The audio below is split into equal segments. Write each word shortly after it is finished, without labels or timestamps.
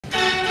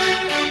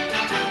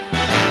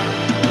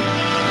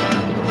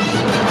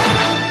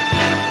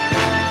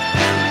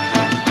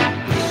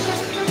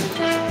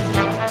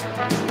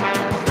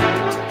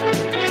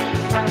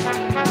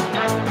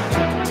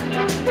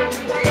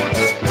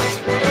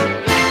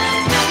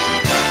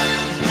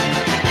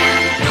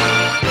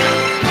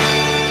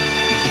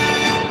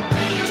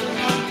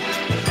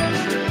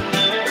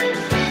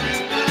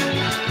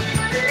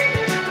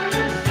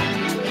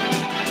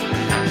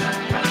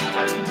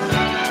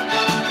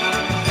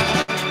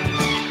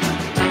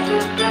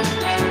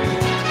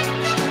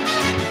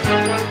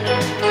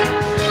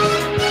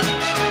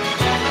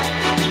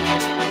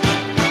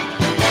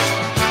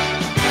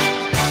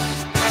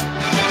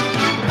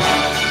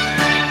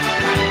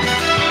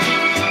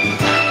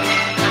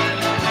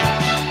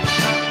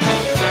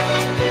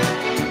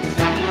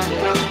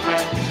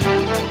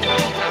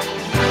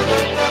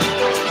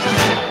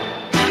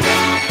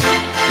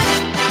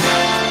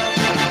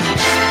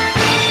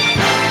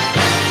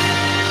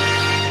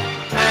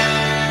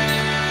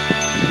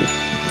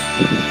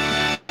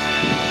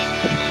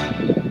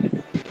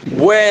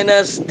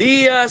Buenos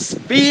dias,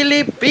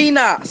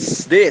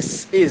 Pilipinas!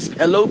 This is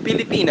Hello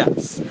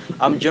Pilipinas.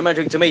 I'm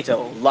Geometric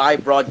Tomato, live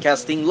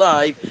broadcasting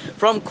live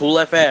from Cool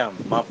FM.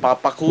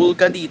 Mapapakul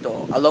ka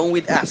dito, along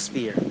with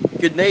Aspir.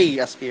 Good day,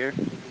 Aspir.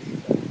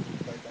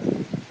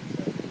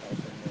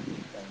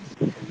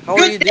 How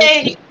are Good you doing?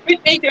 day,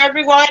 good day to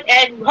everyone,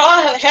 and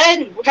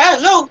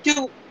hello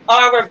to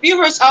our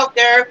viewers out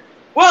there.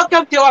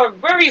 Welcome to our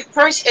very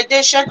first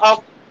edition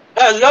of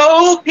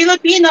Hello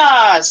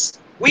Pilipinas.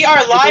 We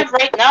are Good day. live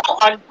right now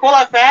on Cool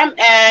FM,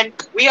 and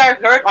we are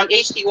heard on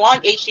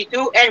HD1,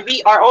 HD2, and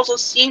we are also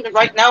seen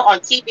right now on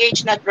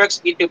TVH Networks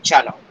YouTube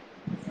channel.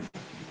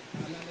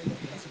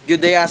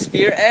 Good day,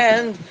 Aspir.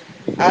 And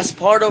as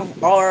part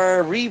of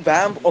our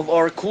revamp of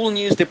our cool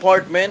news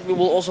department, we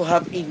will also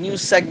have a new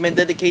segment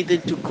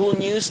dedicated to cool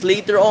news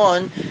later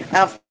on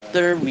after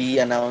we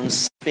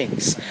announce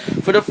things.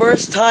 For the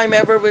first time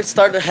ever, we'll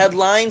start the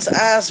headlines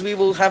as we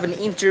will have an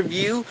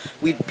interview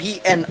with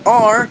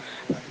PNR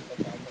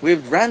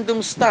with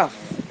random stuff.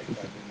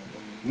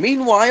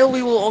 Meanwhile,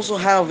 we will also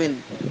have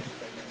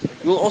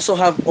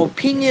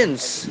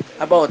opinions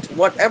about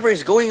whatever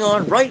is going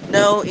on right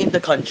now in the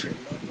country.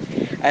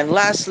 And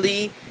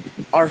lastly,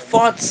 our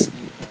thoughts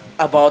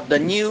about the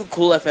new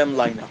Cool FM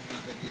lineup.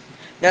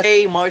 Now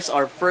today marks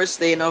our first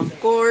day, and of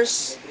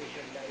course,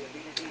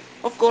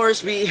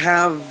 we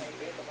have,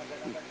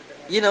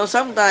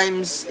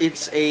 sometimes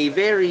it's a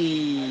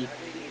very,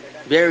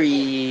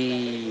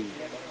 very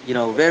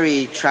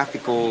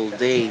traffical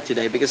day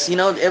today because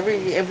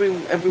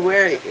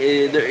everywhere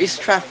there is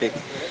traffic.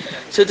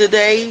 So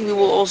today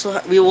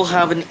we will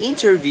have an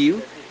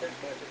interview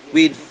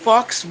with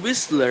Fox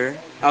Whistle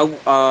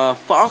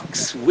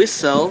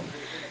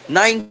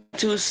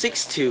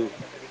 9262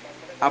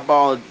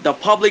 about the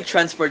public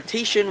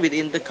transportation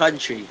within the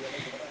country.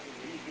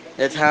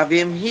 Let's have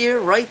him here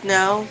right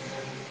now.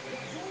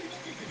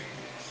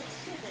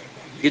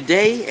 Good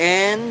day,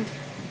 and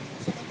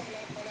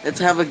let's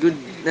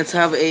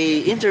have a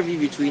interview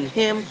between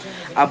him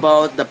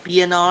about the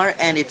PNR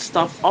and its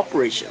top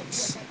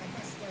operations.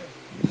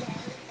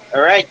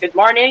 All right. Good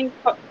morning.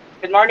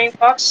 Good morning,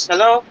 Fox.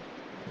 Hello.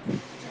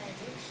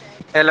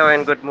 Hello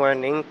and good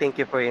morning. Thank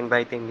you for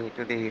inviting me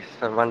to this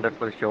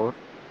wonderful show.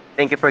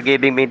 Thank you for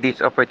giving me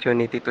this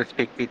opportunity to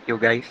speak with you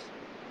guys.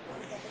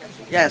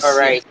 All Yes,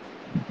 yes. right.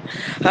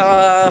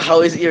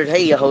 How is your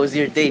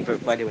day?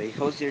 By the way,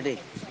 how's your day?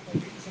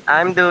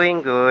 I'm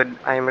doing good.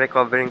 I'm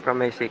recovering from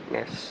my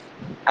sickness.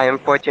 I am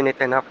fortunate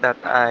enough that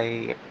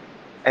I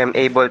am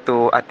able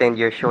to attend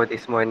your show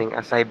this morning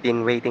as I've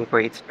been waiting for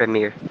its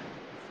premiere.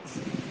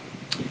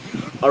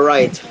 All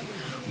right.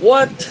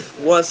 What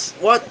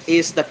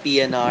is the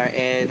PNR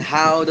and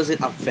how does it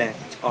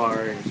affect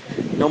our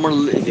normal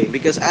living?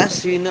 Because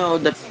as we know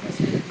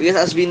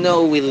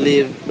we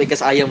live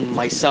because I am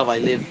myself I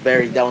live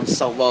very down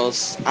south. Well,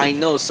 I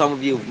know some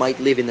of you might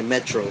live in the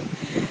metro.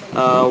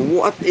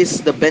 What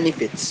is the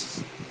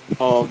benefits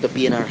of the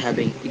PNR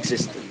having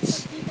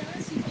existence?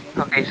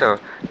 Okay, so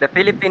the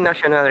Philippine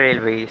National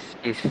Railways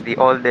is the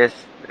oldest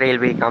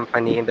railway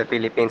company in the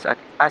Philippines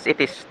as it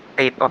is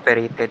state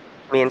operated,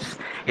 means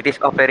it is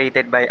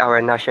operated by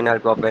our national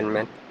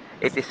government.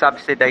 It is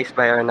subsidized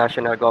by our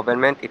national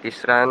government. It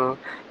is run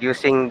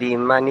using the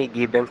money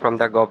given from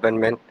the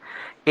government.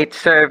 It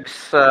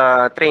serves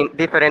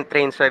different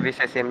train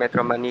services in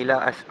Metro Manila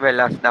as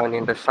well as down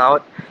in the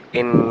south,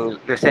 in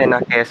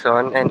Lucena,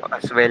 Quezon, and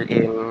as well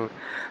in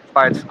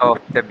parts of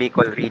the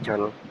Bicol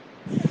region.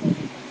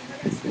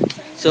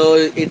 So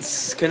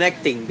it's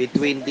connecting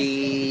between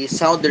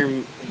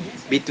southern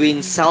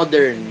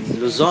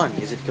Luzon,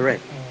 is it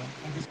correct?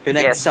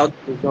 Connect Yes, southern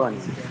Luzon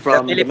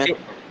the from the metro. Philippine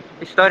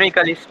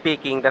historically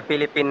speaking, the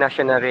Philippine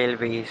National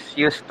Railways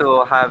used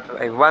to have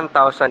a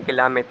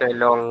 1,000-kilometer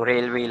long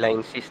railway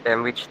line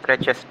system which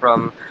stretches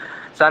from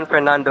San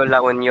Fernando, La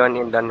Union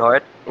in the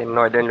north, in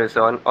northern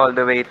Luzon, all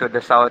the way to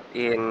the south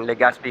in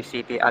Legazpi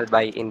City,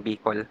 Albay in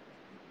Bicol.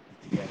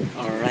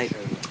 All right.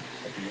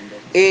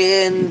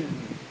 And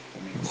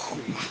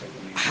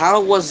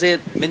how was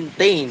it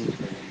maintained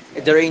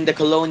during the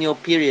colonial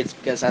periods?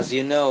 Because as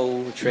you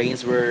know,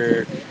 trains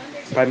were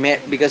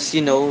because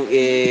in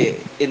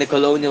the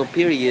colonial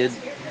period,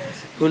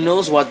 who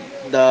knows what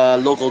the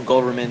local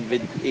government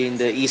in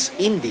the East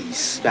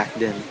Indies back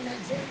then.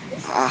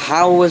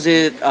 How was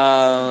it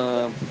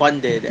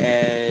funded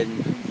and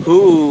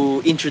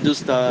who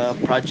introduced the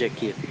project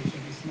here?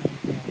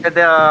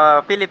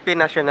 The Philippine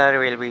National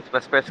Railways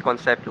was first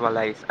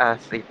conceptualized as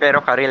a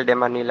Ferrocarril de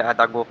Manila at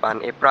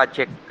Dagupan, a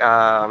project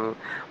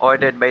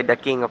ordered by the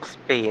King of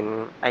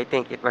Spain. I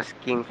think it was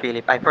King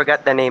Philip. I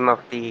forgot the name of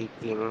the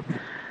king.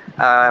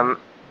 Um,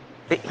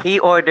 he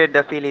ordered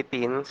the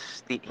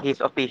Philippines,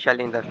 his officials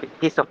in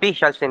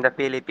the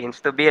Philippines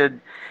to build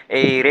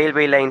a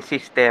railway line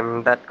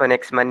system that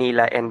connects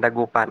Manila and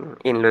Dagupan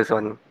in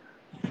Luzon.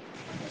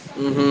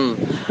 Mm-hmm.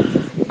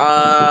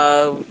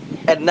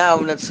 And now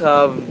let's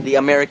have the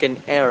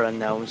American era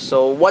now.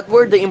 So, what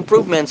were the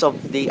improvements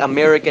of the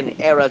American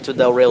era to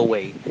the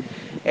railway,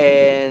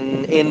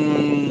 and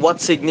in what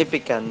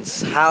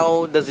significance?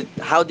 How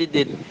did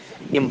it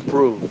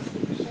improve?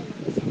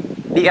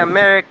 The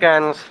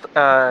Americans,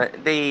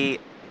 they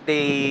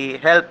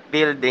helped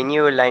build the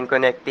new line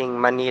connecting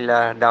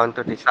Manila down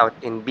to the south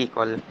in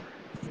Bicol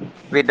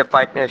with the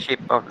partnership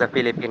of the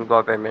Philippine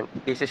government.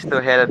 This is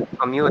to help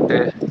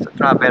commuters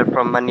travel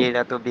from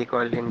Manila to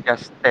Bicol in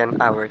just 10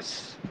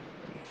 hours.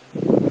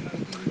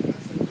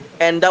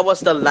 And that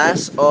was the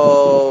last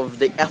of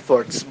the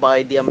efforts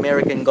by the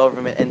American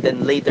government, and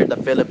then later the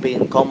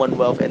Philippine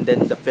Commonwealth, and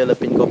then the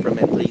Philippine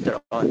government later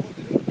on.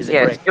 Is it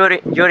correct? Yes,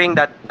 during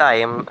that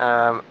time,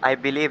 I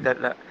believe that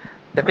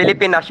the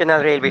Philippine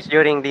National Railways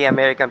during the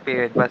American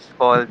period was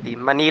called the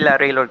Manila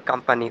Railroad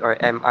Company or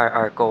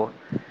MRR Co.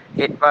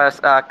 It was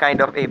a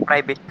kind of a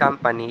private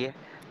company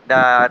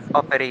that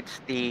operates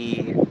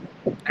the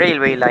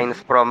railway lines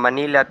from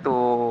Manila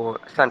to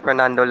San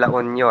Fernando, La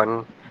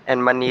Union,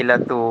 and Manila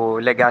to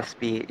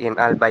Legazpi in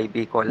Albay,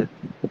 Bicol.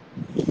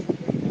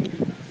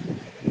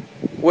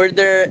 Were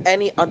there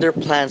any other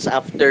plans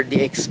after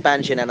the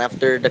expansion and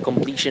after the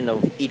completion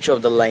of each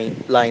of the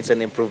lines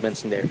and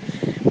improvements in there?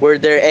 Were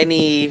there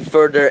any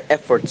further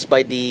efforts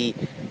by the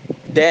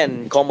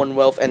then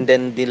Commonwealth and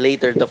then the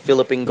later the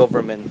Philippine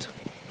government?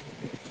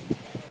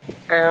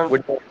 Um, Were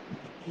there,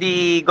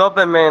 the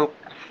government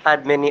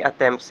had many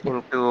attempts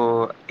in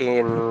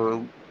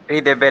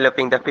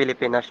redeveloping the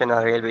Philippine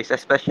National Railways,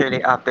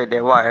 especially after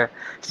the war,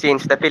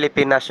 since the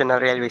Philippine National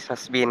Railways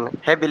has been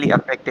heavily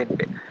affected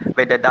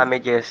by the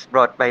damages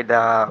brought by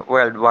the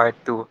World War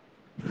II.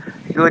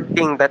 Good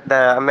thing that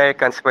the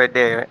Americans were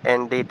there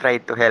and they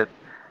tried to help.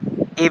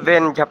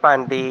 Even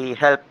Japan, they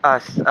helped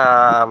us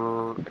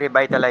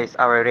revitalize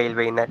our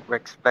railway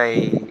networks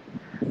by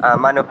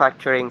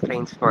manufacturing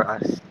trains for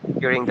us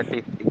during the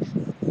 50s.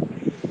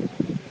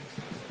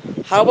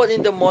 how about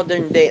in the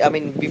modern day? I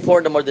mean,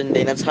 before the modern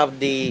day, let's have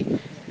the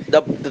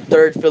the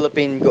third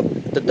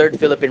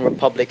Philippine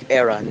Republic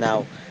era.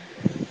 Now,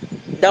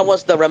 that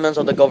was the remnants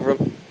of the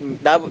government.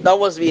 That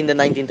was in the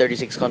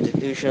 1936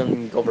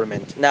 Constitution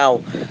government.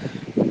 Now,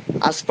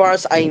 as far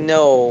as I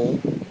know,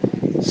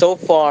 so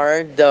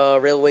far the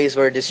railways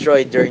were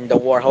destroyed during the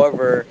war.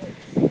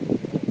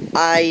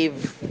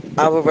 I've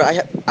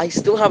I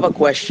still have a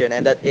question,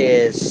 and that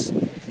is,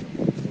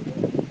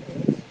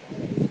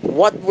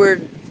 what were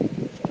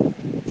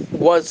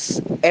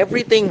was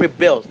everything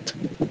rebuilt,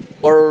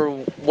 or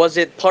was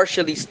it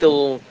partially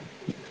still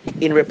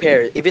in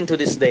repair even to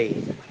this day?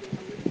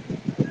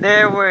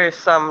 There were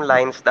some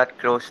lines that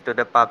closed to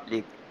the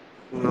public.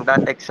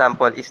 That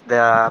example is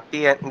the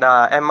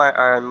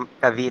MRR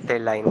Cavite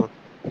line.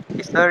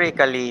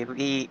 Historically,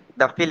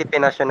 the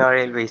Philippine National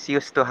Railways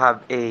used to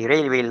have a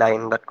railway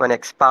line that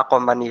connects Paco,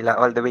 Manila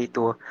all the way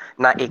to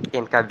Naik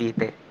in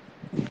Cavite.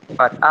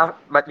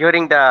 But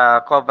during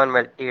the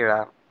Commonwealth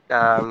era,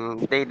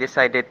 they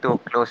decided to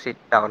close it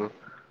down.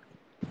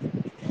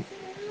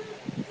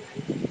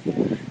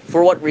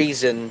 For what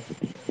reason?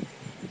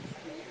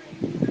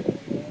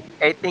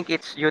 I think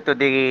it's due to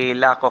the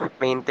lack of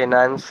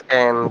maintenance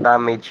and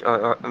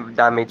or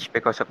damage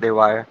because of the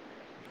war.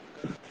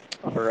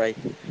 All right.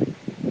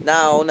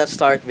 Now let's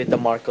start with the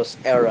Marcos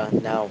era.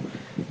 Now,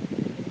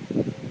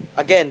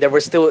 again, there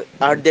were still.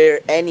 Are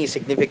there any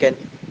significant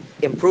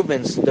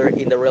improvements there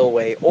in the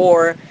railway,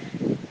 or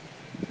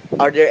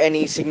are there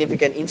any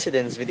significant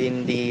incidents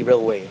within the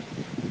railway?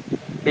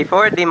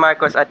 Before the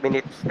Marcos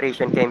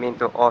administration came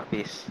into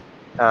office,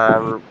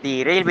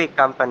 the railway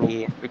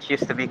company, which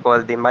used to be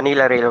called the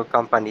Manila Railroad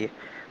Company,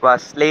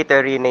 was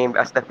later renamed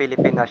as the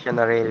Philippine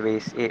National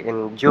Railways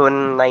in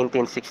June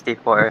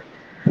 1964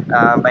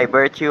 by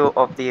virtue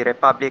of the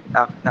Republic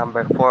Act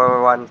number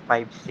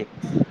 4156.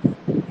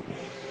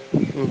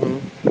 Hmm.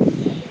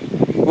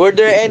 Were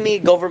there any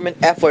government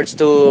efforts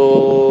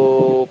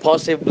to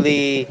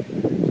possibly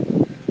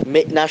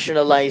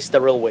nationalize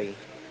the railway?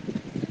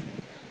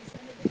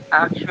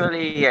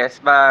 Actually, yes,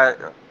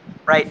 but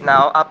right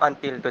now, up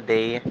until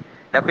today,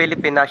 the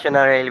Philippine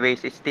National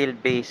Railways is still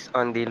based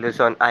on the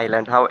Luzon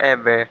Island.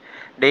 However,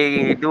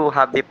 they do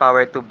have the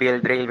power to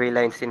build railway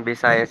lines in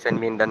Visayas and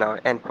Mindanao.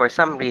 And for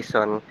some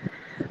reason,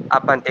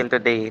 up until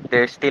today,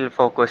 they're still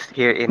focused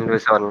here in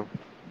Luzon.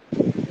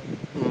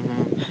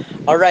 Hmm.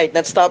 All right,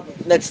 let's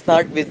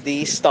start with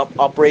the stop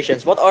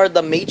operations. What are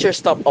the major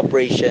stop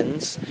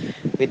operations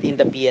within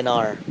the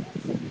PNR?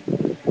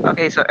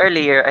 Okay, so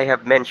earlier I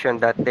have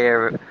mentioned that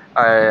there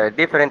are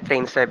different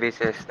train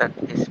services that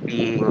is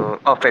being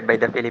offered by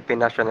the Philippine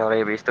National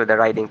Railways to the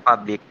riding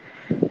public.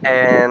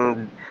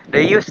 And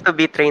there used to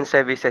be train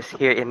services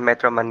here in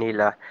Metro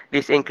Manila.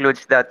 This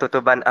includes the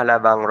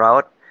Tutuban-Alabang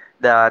route,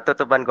 the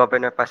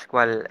Tutuban-Governor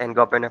Pascual and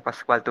Governor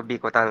Pascual to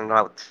Bicutan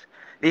routes.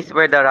 These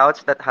were the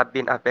routes that have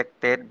been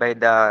affected by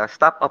the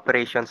stop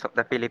operations of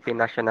the Philippine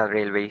National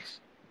Railways.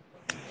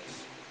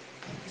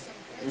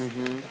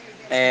 Hmm.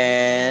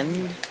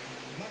 And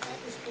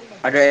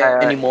are there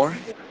any Uh, more?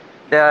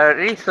 the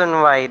reason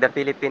why the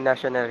Philippine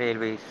National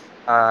Railways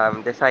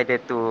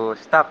decided to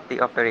stop the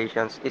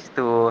operations is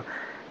to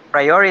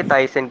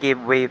prioritize and give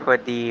way for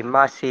the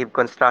massive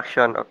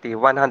construction of the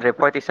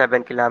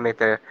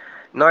 147-kilometer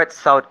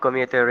North-South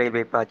Commuter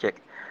Railway Project.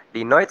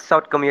 The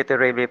North-South Commuter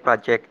Railway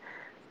Project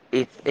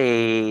It's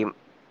a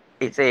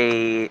it's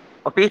a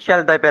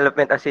official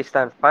development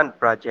assistance fund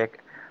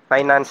project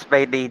financed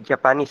by the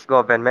Japanese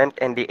government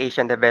and the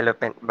Asian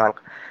Development Bank.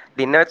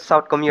 The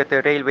North-South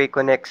Commuter Railway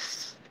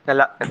connects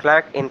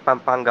Clark in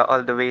Pampanga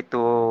all the way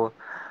to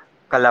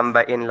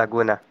Calamba in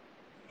Laguna.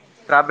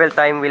 Travel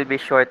time will be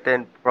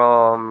shortened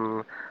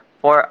from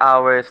 4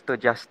 hours to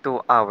just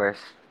 2 hours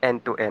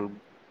end to end.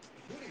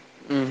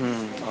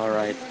 Mm-hmm. All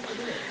right.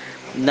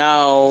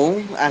 Now,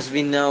 as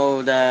we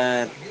know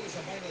that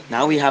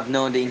now we have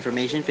known the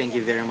information. Thank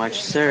you very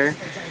much, sir.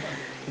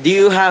 Do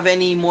you have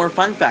any more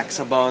fun facts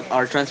about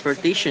our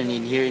transportation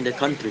in here in the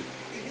country?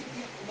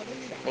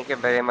 Thank you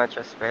very much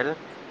as well.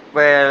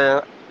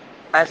 Well,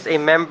 as a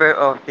member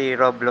of the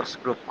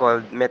Roblox group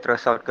called Metro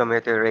South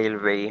Commuter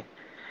Railway,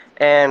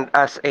 and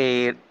as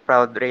a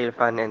proud rail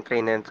fan and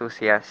train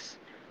enthusiast,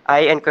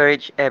 I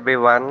encourage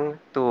everyone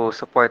to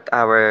support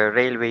our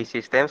railway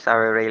systems,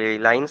 our railway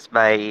lines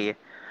by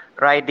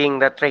riding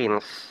the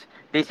trains.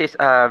 This is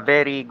a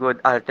very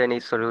good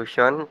alternate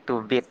solution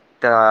to beat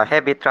the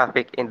heavy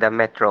traffic in the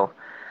metro.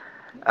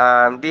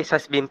 This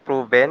has been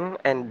proven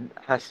and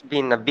has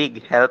been a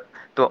big help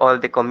to all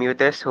the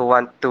commuters who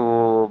want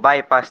to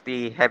bypass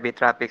the heavy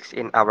traffics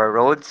in our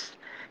roads,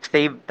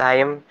 save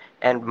time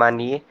and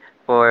money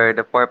for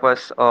the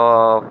purpose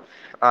of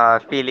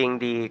feeling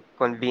the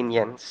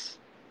convenience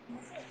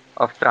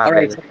of All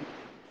right. travel.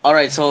 All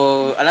right.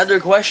 So another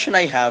question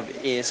I have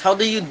is, how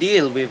do you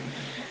deal with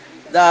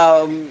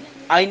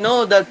I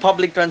know that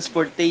public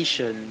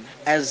transportation,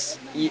 as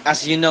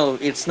you know,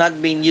 it's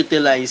not being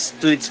utilized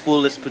to its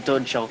fullest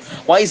potential.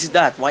 Why is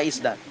that? Why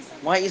is that?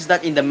 Why is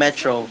that in the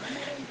metro?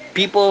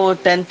 People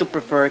tend to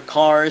prefer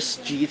cars,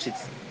 jeeps.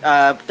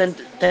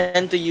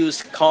 Tend to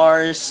use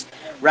cars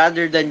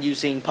rather than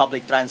using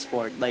public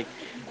transport. Like,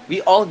 we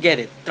all get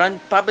it.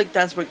 Public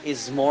transport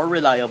is more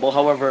reliable.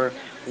 However,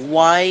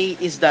 why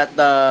is that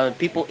the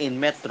people in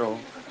metro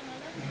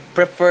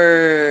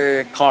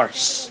prefer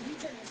cars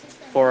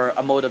for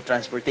a mode of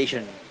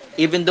transportation,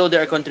 even though they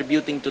are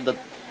contributing to the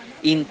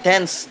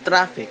intense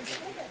traffic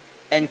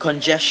and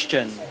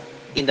congestion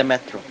in the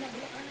metro?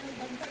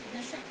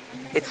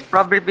 It's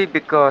probably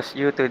because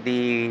due to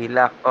the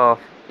lack of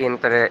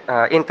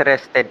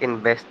interested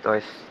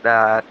investors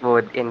that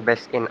would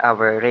invest in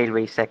our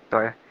railway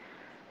sector.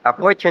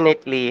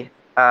 Fortunately,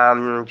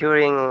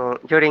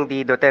 during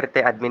the Duterte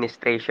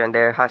administration,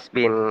 there has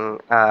been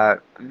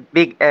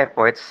big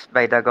efforts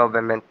by the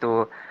government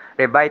to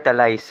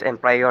revitalize and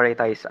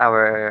prioritize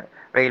our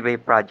railway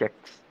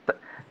projects.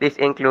 This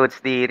includes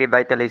the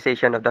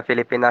revitalization of the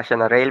Philippine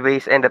National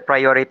Railways and the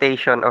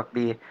prioritization of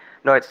the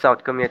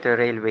North-South Commuter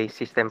Railway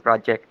System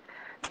project.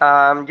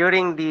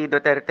 During the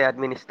Duterte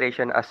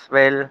administration as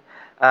well,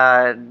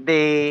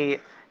 they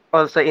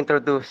also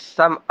introduced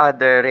some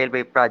other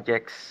railway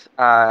projects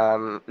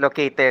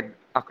located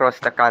across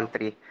the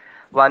country.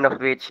 One of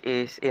which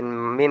is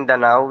in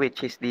Mindanao,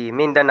 which is the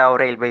Mindanao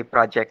Railway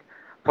Project.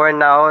 For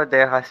now,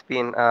 there has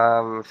been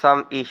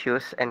some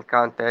issues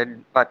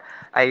encountered, but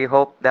I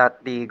hope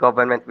that the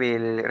government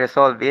will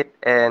resolve it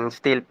and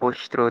still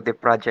push through the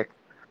project.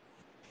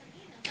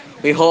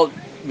 We hope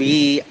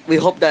we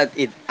hope that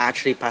it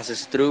actually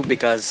passes through,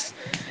 because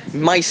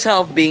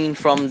myself being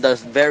from the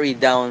very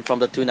down from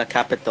the tuna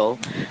capital,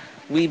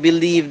 we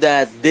believe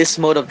that this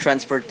mode of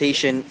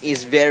transportation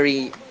is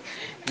very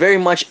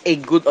much a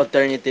good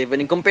alternative,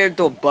 and compared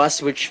to a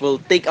bus, which will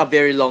take a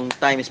very long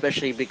time,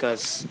 especially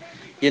because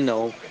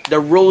the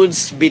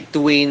roads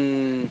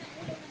between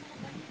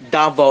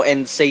Davao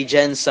and say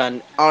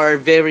Jensen are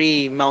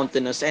very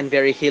mountainous and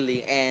very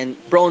hilly and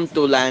prone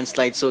to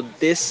landslides. So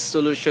this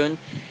solution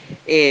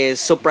is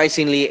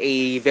surprisingly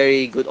a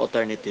very good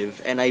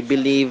alternative, and I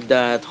believe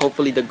that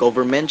hopefully the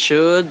government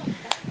should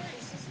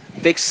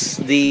fix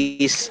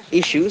these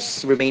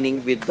issues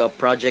remaining with the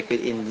project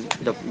within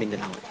the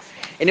Mindanao.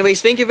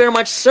 Anyways, thank you very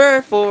much,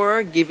 sir,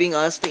 for giving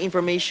us the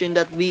information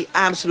that we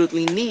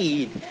absolutely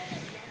need.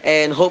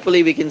 And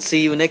hopefully we can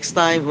see you next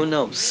time. Who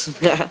knows?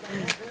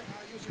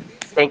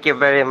 Thank you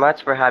very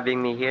much for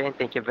having me here, and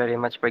thank you very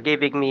much for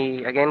giving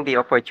me again the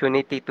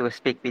opportunity to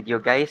speak with you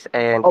guys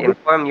and Oh,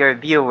 inform your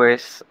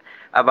viewers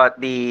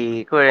about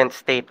the current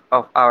state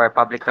of our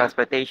public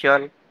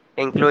transportation,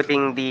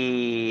 including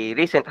the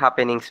recent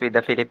happenings with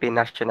the Philippine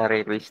National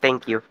Railways.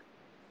 Thank you.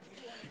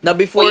 now Well,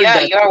 before yeah,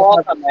 that, you're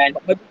welcome, man.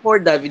 but before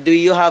that, do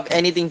you have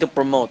anything to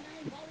promote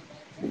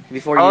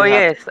before Oh you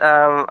have? yes,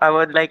 I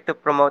would like to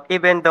promote,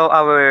 even though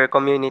our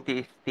community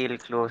is still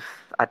closed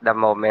at the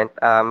moment,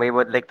 we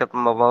would like to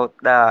promote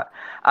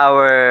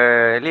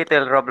our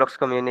little Roblox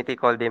community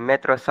called the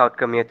Metro South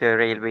Commuter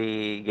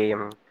Railway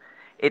game.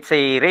 It's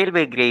a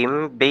railway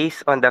game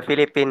based on the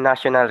Philippine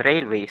National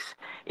Railways.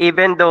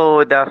 Even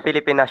though the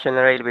Philippine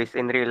National Railways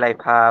in real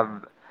life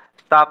have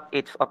stopped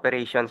its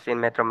operations in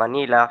Metro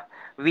Manila,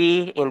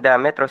 we in the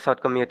Metro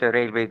South Commuter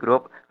Railway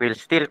Group will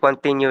still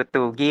continue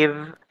to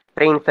give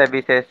train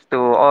services to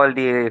all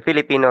the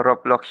Filipino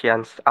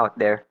Robloxians out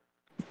there.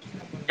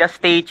 Just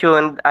stay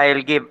tuned.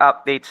 I'll give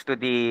updates to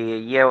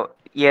the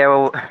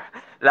Yeo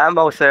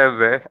Lamau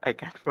server. I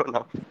can't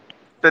pronounce.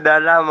 to the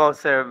Lamo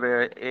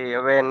server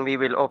when we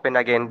will open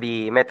again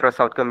the Metro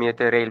South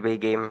Commuter Railway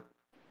game.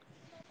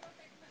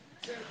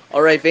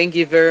 All right, thank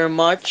you very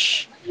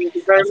much. Thank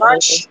you very As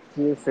always, much.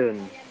 see you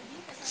soon.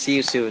 See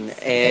you soon.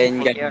 Thank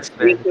And you as guys,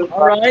 well. You too, all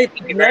Bob. right.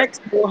 Thank you very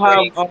Next, we'll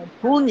much. have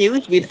cool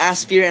news with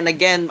Aspir and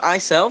again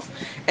myself.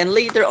 And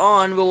later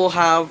on, we will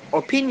have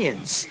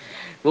opinions.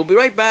 We'll be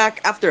right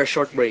back after a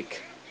short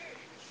break.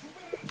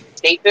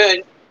 Stay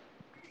tuned.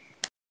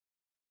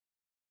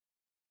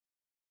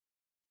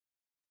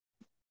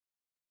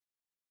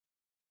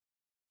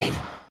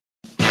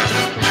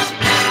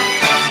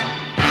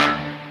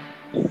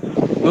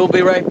 We'll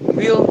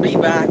be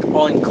back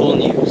on cool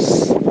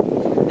news.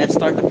 Let's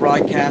start the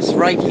broadcast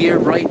right here,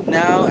 right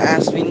now.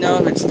 As we know,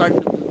 let's start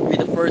with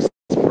the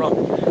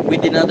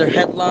with another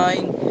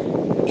headline.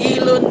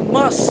 Elon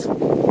Musk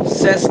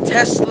says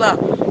Tesla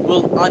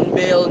will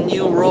unveil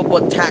new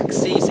robot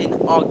taxis in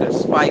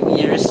August, 5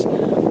 years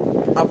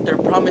after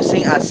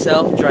promising a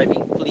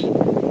self-driving fleet.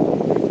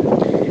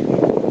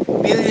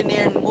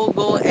 Billionaire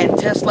mogul and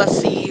Tesla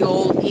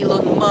CEO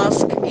Elon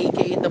Musk,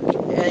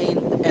 aka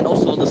and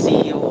also the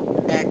CEO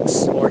of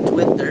X or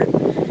Twitter,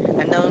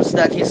 announced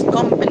that his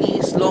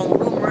company's long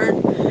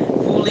rumored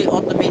fully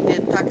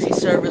automated taxi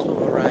service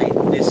will arrive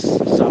this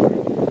summer.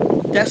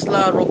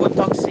 Tesla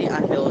Robotaxi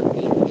unveiled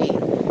in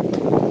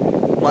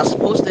Musk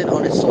posted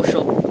on its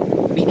social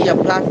media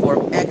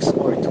platform X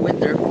or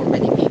Twitter for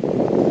many people,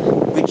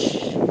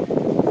 which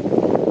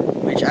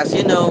as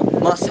you know,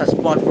 Musk has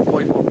bought for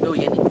 44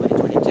 billion in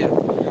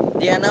 2022.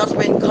 The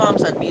announcement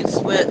comes amid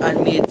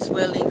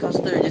swelling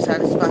customer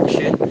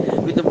dissatisfaction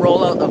with the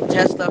rollout of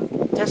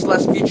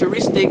Tesla's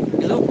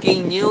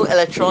futuristic-looking new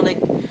electric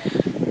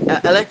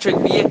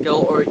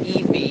vehicle or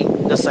EV,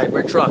 the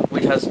Cybertruck,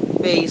 which has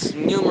faced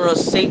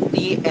numerous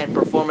safety and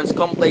performance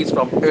complaints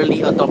from early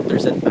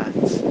adopters and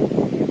fans.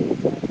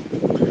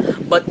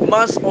 But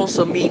Musk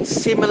also made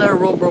similar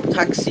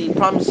robo-taxi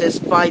promises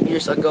 5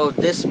 years ago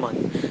this month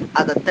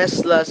at the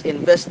Tesla's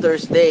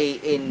Investors Day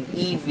in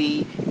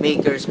EV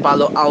makers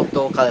Palo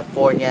Alto,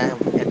 California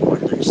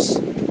headquarters.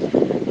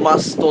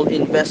 Musk told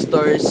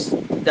investors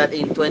that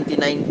in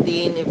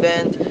 2019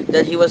 event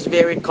that he was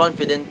very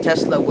confident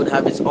Tesla would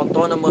have its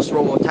autonomous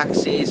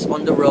robo-taxis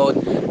on the road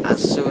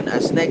as soon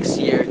as next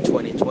year,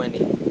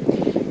 2020.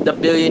 The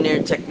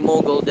billionaire tech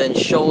mogul then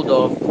showed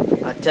off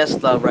a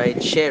Tesla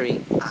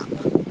ride-sharing app.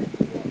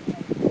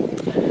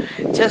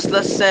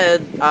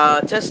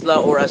 Tesla,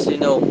 or as you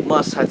know,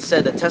 Musk had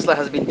said that Tesla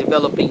has been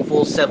developing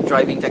full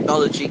self-driving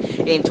technology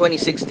in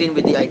 2016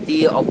 with the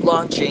idea of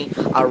launching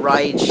a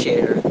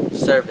ride-share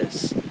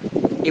service.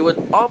 It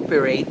would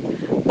operate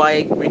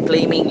by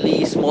reclaiming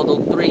leased Model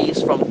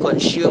 3s from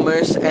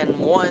consumers and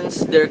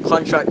once their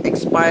contract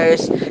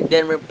expires,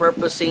 then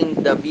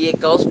repurposing the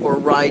vehicles for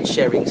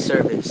ride-sharing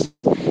service.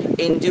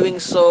 In doing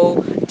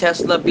so,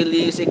 Tesla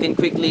believes it can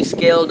quickly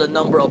scale the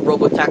number of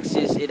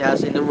robotaxis it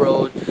has in the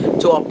road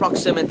to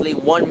approximately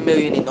 1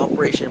 million in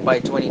operation by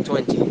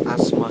 2020,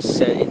 as Musk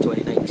said in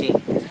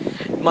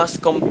 2019.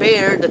 Musk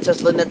compared the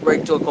Tesla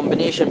network to a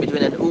combination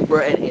between an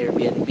Uber and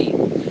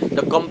Airbnb.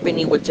 The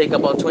company would take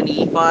about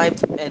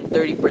 25 and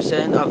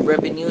 30% of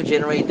revenue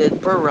generated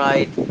per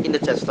ride in the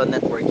Tesla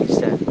network, he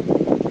said.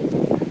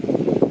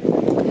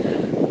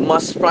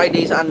 Musk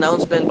Friday's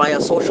announcement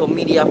via social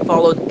media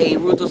followed a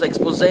Reuters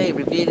expose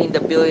revealing the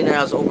billionaire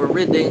has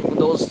overridden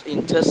those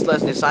in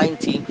Tesla's design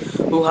team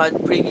who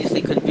had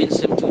previously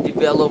convinced him to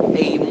develop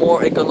a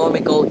more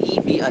economical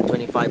EV at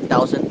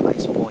 25,000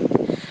 price point.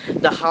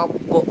 The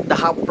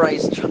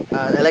half-price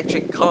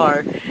electric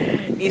car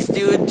is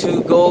due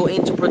to go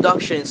into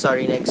production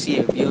starting next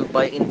year, viewed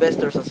by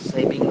investors as a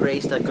saving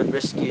grace that could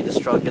rescue the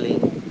struggling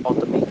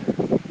automaker.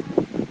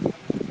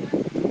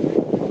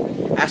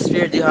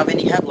 Asphere, do you have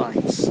any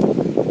headlines?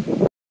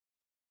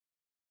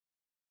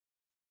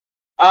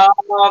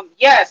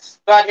 Yes,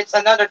 but it's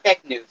another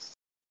tech news.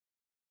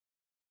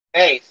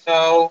 Okay,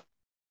 so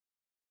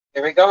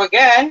here we go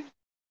again.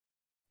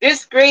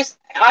 Disgrace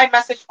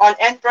iMessage on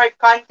Android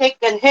can't take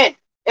the hint.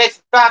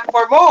 It's back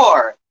for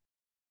more.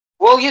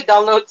 Will you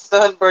download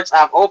Sunbird's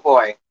app? Oh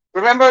boy.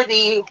 Remember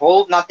the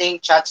Hold Nothing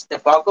Chats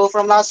debacle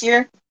from last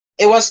year?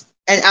 It was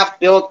an app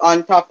built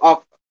on top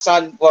of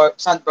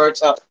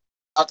Sunbird's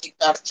nothing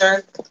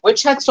capture,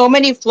 which had so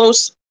many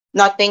flows,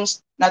 nothing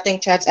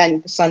chats,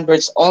 and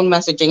Sunbird's own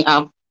messaging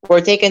app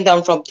were taken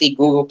down from the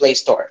Google Play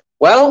Store.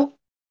 Well,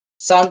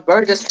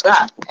 Sunbird is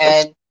back,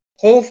 and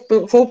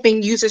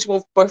hoping users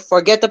will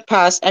forget the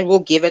past and will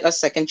give it a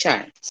second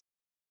chance.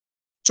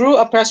 Through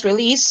a press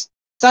release,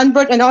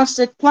 Sunbird announced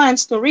it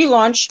plans to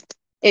relaunch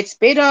its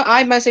beta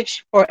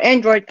iMessage for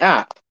Android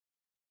app.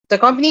 The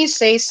company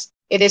says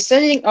it is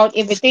sending out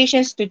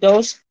invitations to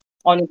those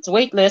on its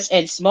waitlist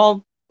in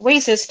small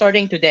phases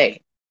starting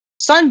today.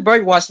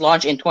 Sunbird was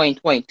launched in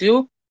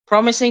 2022,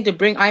 promising to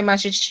bring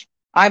iMessage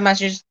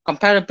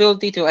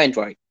compatibility to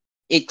Android.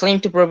 It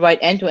claimed to provide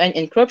end-to-end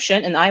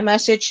encryption and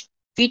iMessage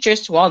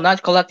features while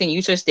not collecting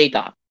users'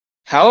 data.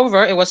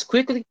 However, it was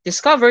quickly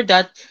discovered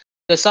that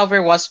the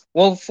software was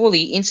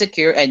woefully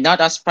insecure and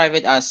not as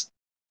private as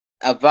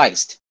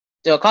advised.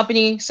 The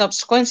company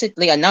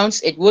subsequently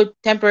announced it would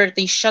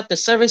temporarily shut the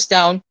service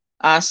down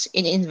as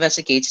it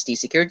investigates the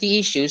security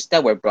issues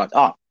that were brought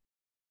up.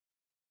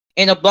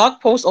 In a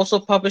blog post also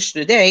published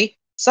today,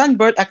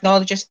 Sunbird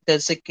acknowledges the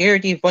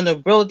security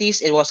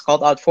vulnerabilities it was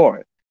called out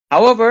for.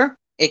 However,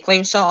 it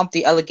claims some of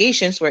the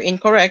allegations were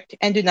incorrect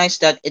and denies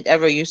that it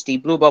ever used the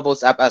Blue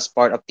Bubbles app as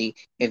part of the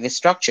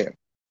infrastructure.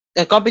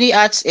 The company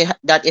adds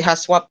that it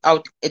has swapped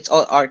out its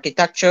old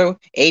architecture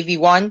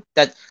AV1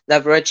 that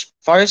leveraged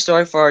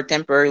Firestore for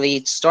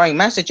temporarily storing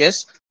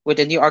messages with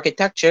the new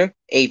architecture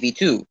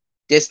AV2.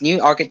 This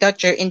new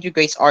architecture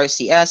integrates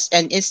RCS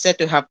and is said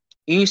to have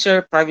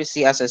user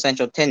privacy as a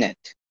central tenet.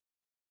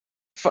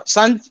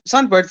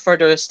 Sunbird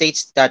further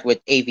states that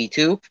with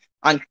AV2,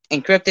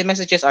 encrypted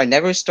messages are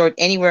never stored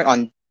anywhere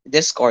on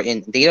disk or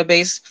in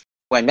database.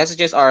 When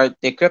messages are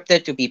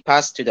decrypted to be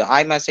passed to the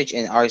iMessage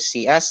in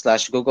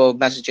RCS/Google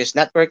Messages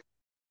network,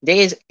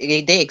 they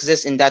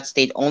exist in that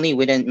state only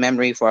within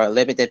memory for a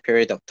limited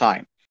period of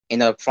time.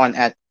 In a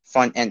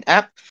front-end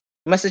app,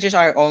 messages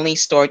are only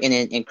stored in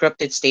an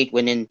encrypted state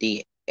within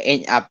the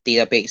in-app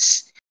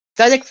database.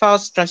 Static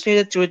files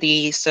transmitted through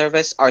the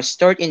service are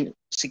stored in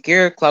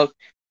secure cloud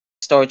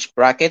storage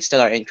brackets that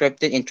are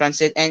encrypted in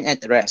transit and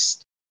at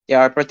rest. They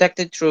are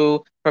protected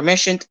through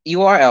permissioned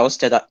URLs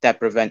that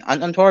prevent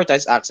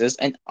unauthorized access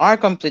and are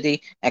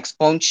completely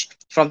expunged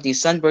from the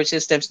Sunbird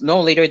systems no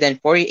later than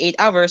 48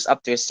 hours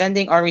after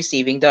sending or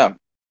receiving them.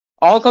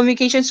 All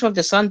communications from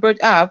the Sunbird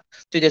app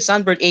to the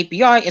Sunbird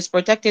API is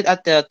protected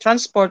at the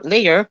transport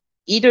layer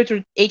either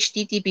through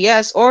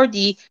HTTPS or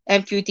the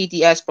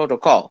MQTTS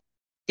protocol.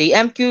 The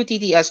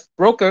MQTTS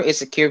broker is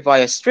secured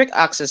via strict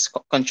access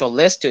control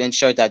lists to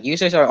ensure that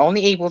users are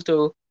only able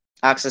to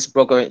access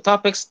broker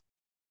topics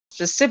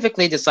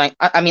specifically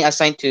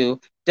assigned to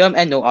them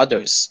and no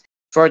others.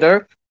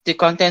 Further, the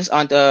contents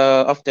of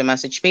the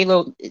message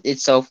payload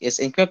itself is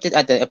encrypted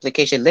at the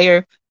application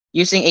layer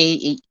using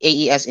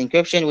AES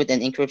encryption with an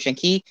encryption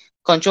key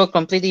controlled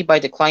completely by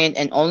the client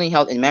and only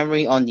held in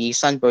memory on the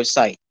Sunbird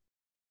side.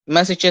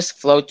 Messages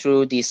flow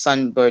through the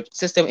Sunbird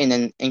system in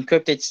an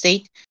encrypted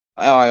state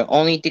are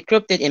only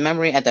decrypted in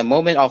memory at the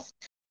moment of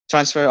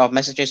transfer of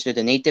messages to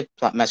the native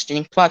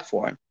messaging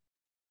platform.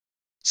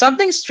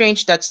 Something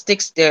strange that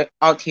sticks there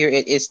out here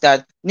is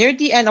that near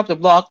the end of the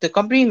blog, the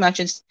company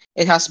mentions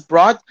it has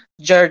brought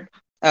Jordan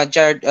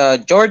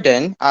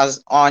as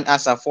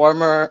a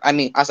former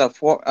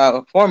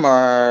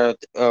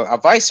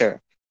advisor.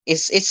 It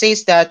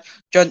says that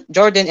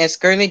Jordan is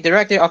currently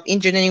director of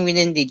engineering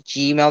within the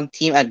Gmail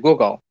team at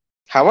Google.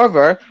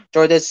 However,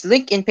 Jordan's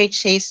LinkedIn page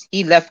says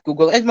he left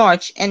Google in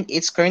March and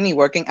is currently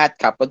working at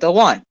Capital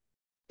One.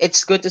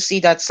 It's good to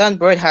see that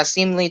Sunbird has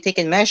seemingly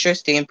taken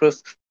measures to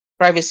improve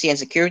privacy and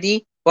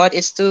security, but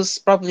it's still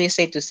probably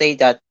safe to say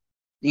that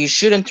you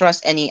shouldn't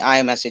trust any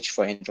iMessage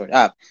for Android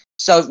app.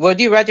 So, would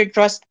you rather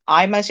trust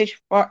iMessage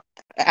for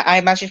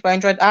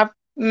Android app?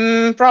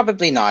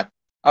 Probably not.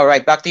 All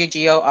right, back to you,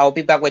 Gio. I'll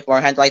be back with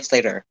more highlights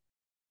later.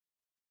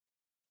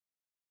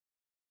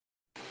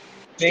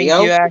 Thank you,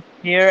 Gio? Ash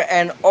here.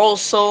 And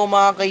also,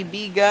 mga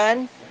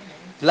kaibigan,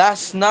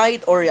 last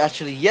night, or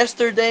actually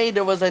yesterday,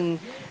 there was an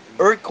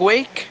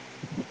earthquake.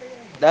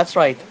 That's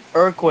right,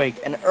 earthquake.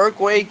 An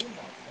earthquake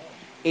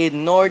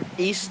in North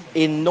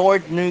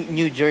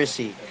New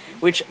Jersey,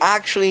 which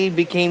actually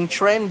became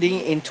trending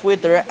in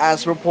Twitter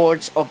as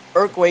reports of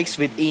earthquakes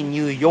within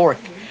New York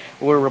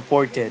were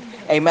reported.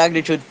 A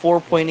magnitude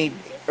 4.8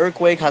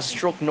 earthquake has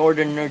struck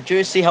northern New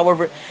Jersey.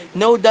 However,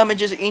 no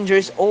damages,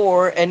 injuries,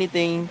 or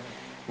anything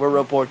were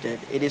reported.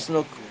 It is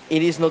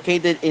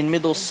located in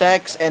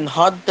Middlesex and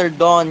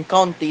Hunterdon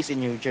counties in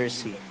New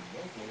Jersey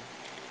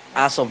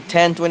as of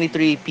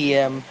 10:23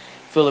 p.m.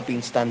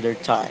 Philippine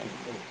Standard Time.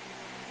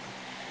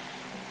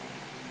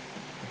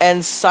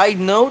 And side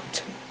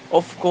note,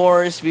 of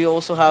course, we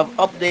also have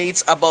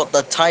updates about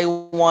the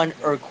Taiwan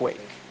earthquake.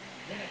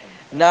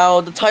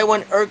 Now, the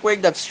Taiwan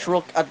earthquake that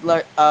struck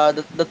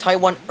the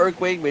Taiwan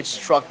earthquake, which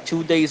struck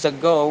 2 days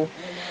ago,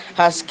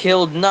 has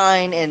killed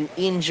 9 and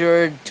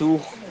injured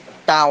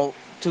 2,000.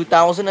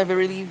 I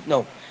believe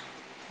no,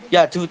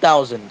 yeah,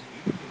 2,000.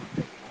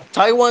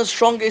 Taiwan's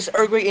strongest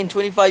earthquake in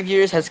 25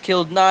 years has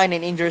killed 9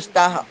 and injured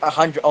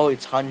 100. Oh,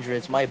 it's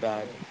hundreds. My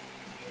bad.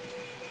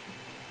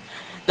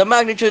 The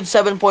magnitude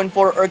 7.4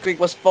 earthquake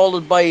was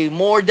followed by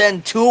more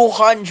than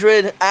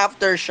 200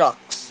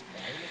 aftershocks.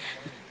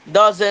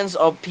 Dozens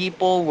of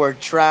people were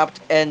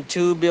trapped, and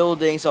two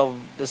buildings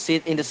in the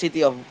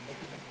city of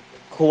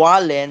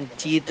Hualien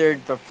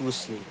teetered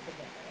profusely.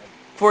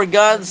 For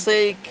God's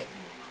sake,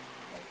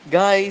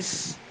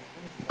 guys,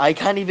 I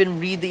can't even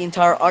read the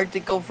entire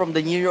article from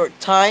the New York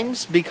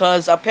Times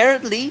because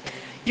apparently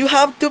you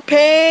have to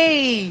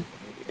pay.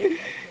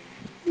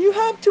 You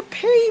have to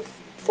pay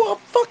for a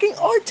fucking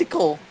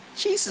article.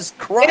 Jesus It's a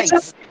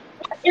Christ.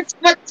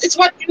 it's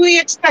what we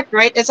expect,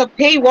 right? It's a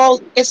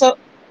paywall. It's a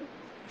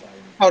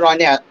hold on,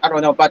 yeah, I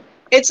don't know, but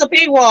it's a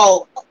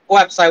paywall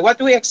website. What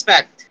do we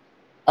expect?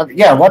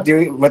 Yeah, what do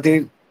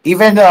you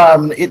even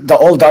the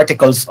old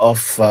articles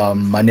of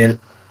Manila?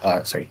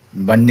 sorry,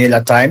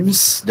 Manila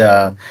Times,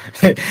 the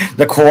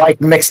the quite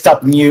mixed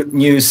up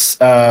news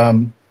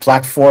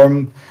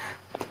platform.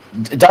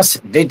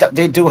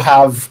 They do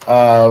have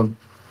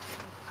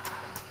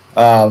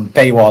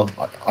paywall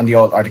on the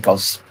old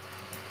articles.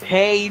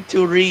 Pay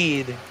to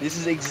read. This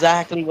is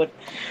exactly what.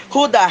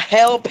 Who the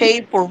hell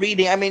paid for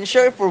reading? I mean,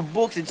 sure, for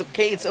books, it's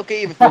okay. It's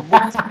okay if for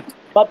books.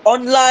 But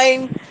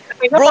online,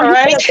 I know, bro, you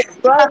right? gotta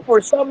subscribe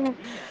for some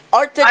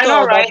I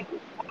know, article that right?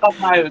 Oh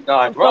my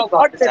God, some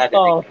Roblox decided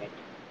article. again.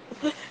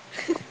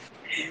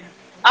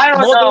 I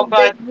don't know, Modern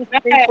day but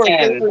newspaper man,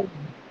 paper.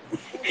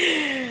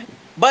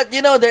 But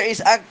there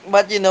is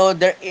but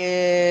there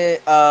is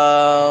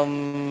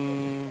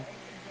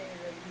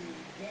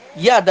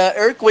yeah, the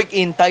earthquake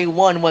in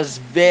Taiwan was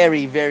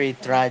very very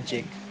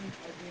tragic.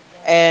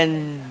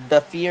 And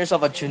the fears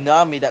of a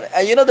tsunami that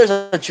there's a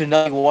tsunami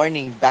warning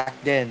back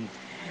then,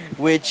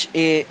 which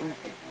is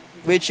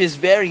which is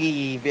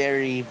very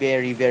very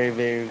very very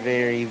very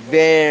very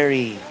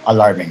very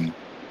Alarming.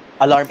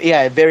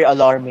 very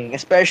alarming,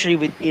 especially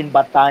within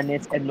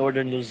Batanes and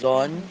northern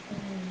Luzon,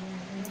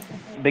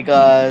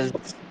 because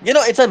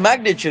it's a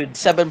magnitude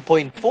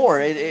 7.4.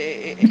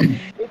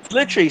 It's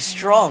literally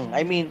strong.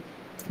 I mean,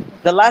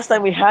 the last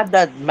time we had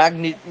that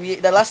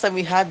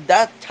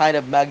kind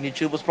of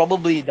magnitude was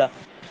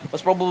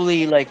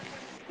probably like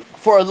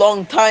for a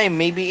long time.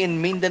 Maybe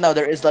in Mindanao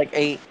there is like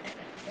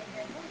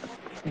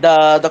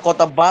the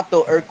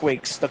Cotabato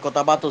earthquakes, the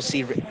Cotabato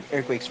Sea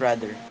earthquakes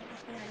rather.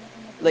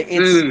 Like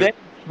it's mm, very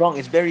strong.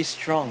 It's very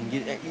strong.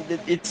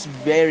 It's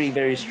very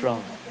very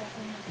strong.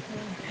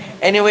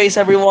 Anyways,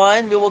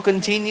 everyone, we will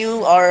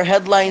continue our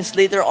headlines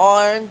later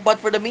on. But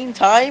for the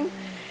meantime,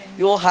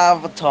 we will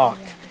have a talk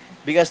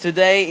because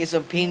today is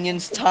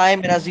opinions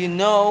time, and as you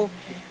know,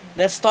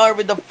 let's start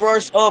with the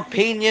first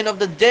opinion of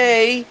the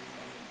day.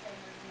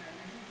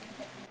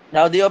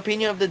 Now, the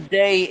opinion of the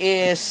day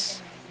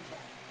is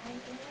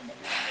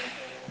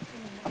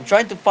I'm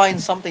trying to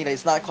find something that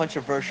is not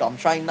controversial. I'm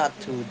trying not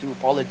to do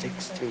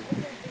politics too.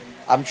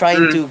 I'm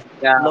trying mm, to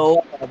yeah.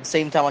 flow at the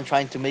same time. I'm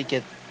trying to make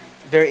it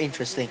very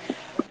interesting.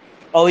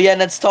 Oh yeah,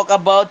 let's talk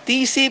about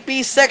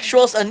TCP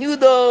sexuals and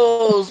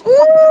noodles. Woo!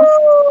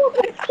 Oh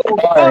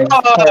All right.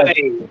 All right.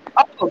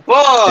 boy! Oh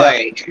Yeah.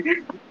 boy!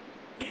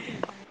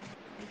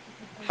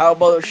 How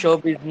about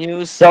showbiz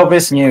news?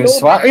 Showbiz news.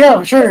 Show, Well,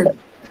 yeah, sure.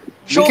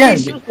 We showbiz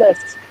can.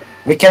 useless.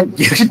 We can.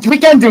 We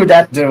can do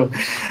that too.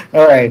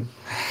 All right.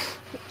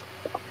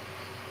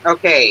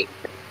 Okay.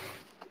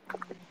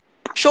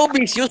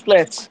 Showbiz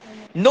useless.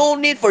 No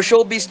need for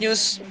showbiz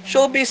news.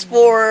 Showbiz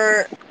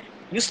for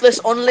useless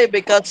only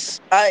because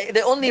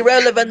the only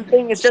relevant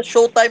thing is just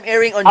Showtime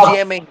airing on Oh,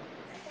 GMA.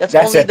 That's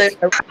that's only it. the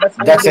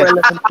That's it.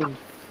 relevant thing.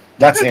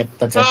 That's it.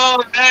 That's it.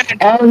 Oh man.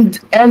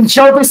 And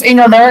showbiz in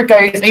America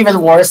is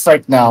even worse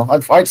right now.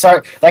 It's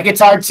hard. Like it's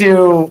hard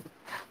to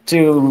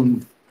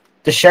to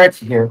share it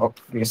here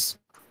because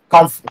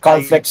I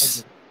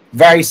conflicts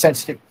very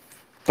sensitive.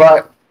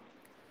 But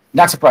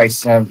not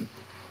surprised.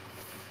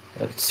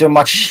 Too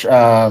much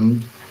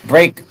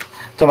break,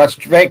 too much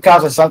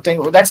breakouts or something.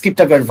 Let's keep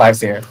the good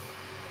vibes here.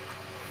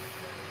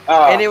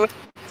 Oh. Anyway,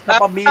 sa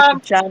pamilya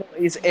Um. channel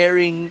is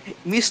airing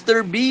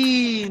Mr.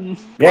 Bean.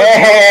 What's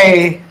your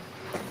Yay!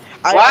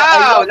 I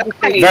Wow. love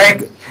Mr. Nice. Very.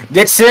 Bean.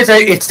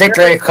 It's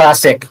literally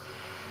classic.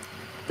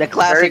 The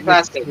Very classic Mr.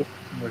 classic. Bean.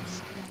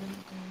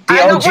 The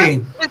I know what.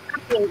 OG.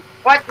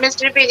 What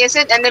Mr. Bean is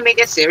it?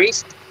 Animated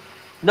series?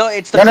 No,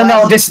 it's the No, no,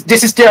 no. classic.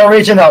 This is the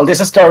original. This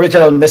is the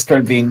original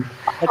Mr. Bean.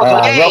 The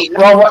classic.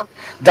 Okay.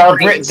 The Nice.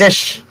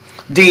 British,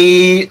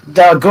 the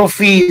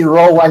goofy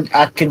Rowan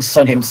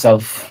Atkinson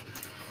himself.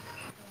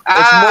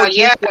 It's Ah, more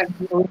yeah. goofy than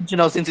the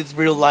original since it's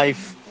real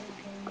life.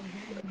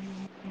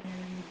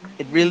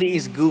 It really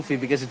is goofy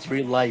because it's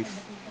real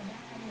life.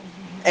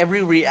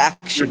 Every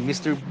reaction,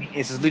 Mr. Bean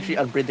is literally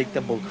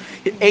unpredictable.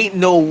 It ain't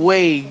no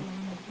way.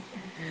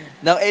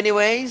 Now,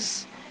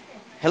 anyways,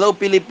 hello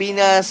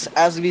Pilipinas.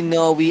 As we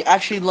know, we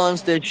actually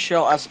launched this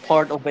show as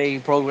part of a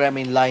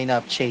programming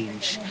lineup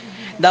change.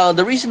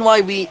 The reason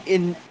why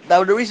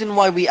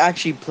we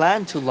actually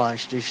plan to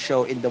launch this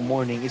show in the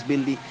morning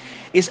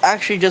is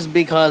actually just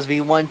because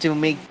we want to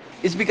make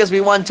it's because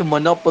we want to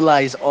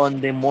monopolize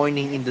on the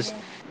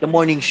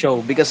morning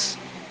show because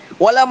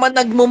wala man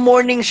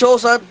nagmo-morning show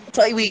sa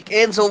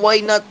weekend, so why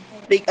not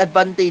take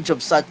advantage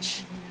of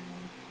such.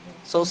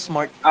 So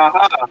smart.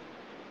 Uh-huh.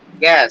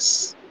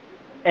 Yes.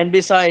 And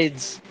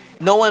besides,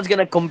 no one's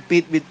gonna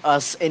compete with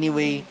us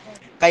anyway.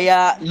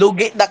 Kaya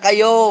lugi na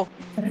kayo.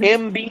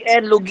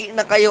 MBN, lugi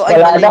na kayo. Ay,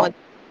 Wala mali na. man.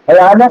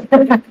 Wala na.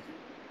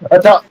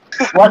 Ito,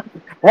 what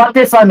what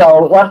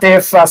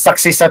if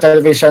success sa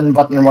television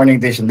but in the morning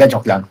edition? De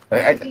joke lang.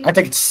 I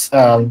think it's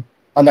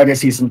another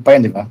season pa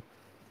yun, di ba?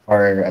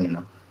 Or ano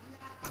na.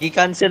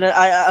 Gi-cancel na.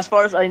 As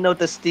far as I know,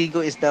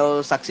 Testigo is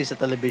now success sa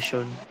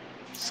television.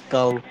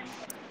 Skull.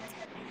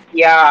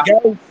 Yeah.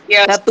 Guys,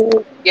 Yes.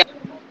 natu Yeah.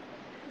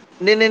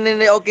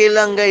 okay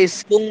lang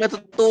guys. Kung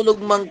natutulog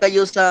man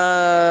kayo sa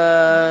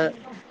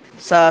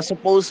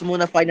suppose mo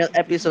na final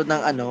episode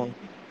ng ano,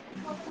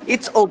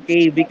 it's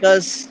okay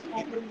because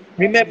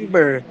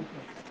remember,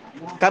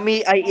 Kami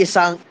ay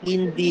isang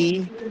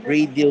indie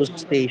radio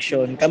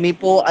station. Kami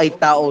po ay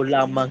tao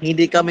lamang.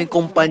 Hindi kami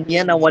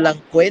kumpanya na walang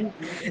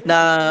kwenta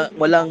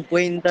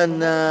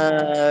na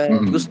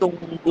Mm.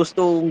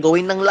 gustong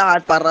gawin ng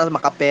lahat para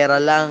makapera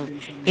lang.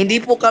 Hindi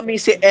po kami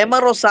si Emma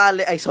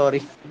Rosales, ay sorry.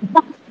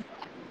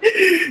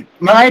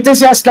 Mga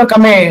enthusiast lang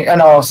kami,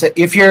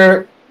 if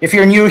you're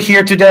new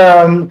here to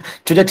the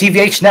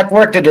TVH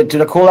network, to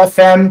the Cool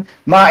FM,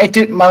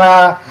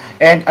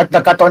 and at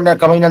nagkataon na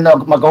kami na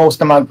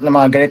mag-host ng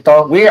mga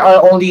ganito, we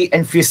are only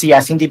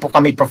enthusiasts, hindi po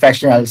kami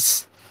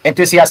professionals.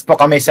 Enthusiast po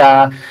kami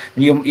sa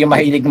yung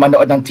mahilig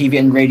manood ng TV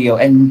and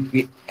radio, and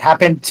we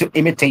happen to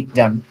imitate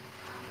them.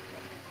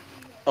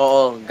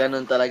 Oo,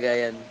 ganun talaga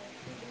yan.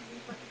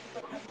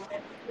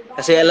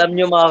 Kasi alam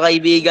nyo mga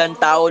kaibigan,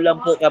 tao lang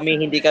po kami,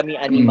 hindi kami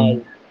Mm. animal.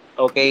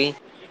 Okay?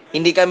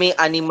 Hindi kami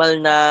animal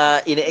na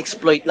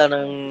ine-exploit lang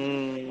ng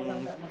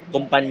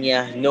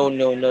kumpanya. No,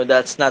 no, no.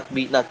 That's not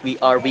we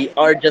are. We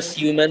are just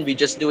human. We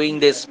just doing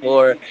this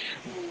for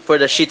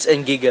the shits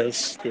and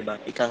giggles, 'di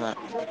ba? Ika nga.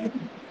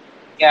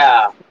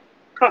 Yeah.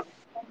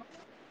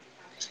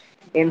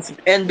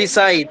 And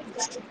besides,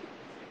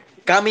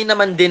 kami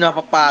naman din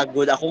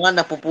mapapagod. Ako nga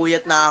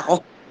napupuyat na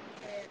ako.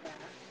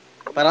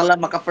 Para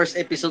lang maka first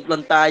episode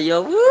lang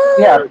tayo.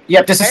 Yeah, Woo! yeah.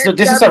 Kaya This is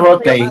sabi a ko role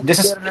sa'yo, play. This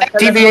is Aster, na talagang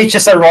TVH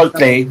is a role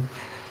play.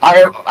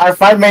 Our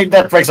fan made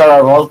networks are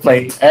a role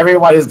play.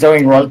 Everyone is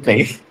doing role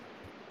play.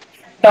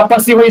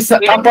 Tapos yung isa,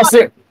 You know tapos what?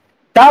 yung,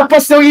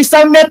 tapos yung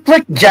isang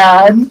network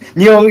dyan,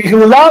 yung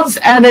who loves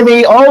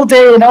anime all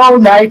day and all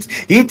night,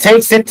 he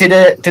takes it to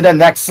the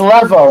next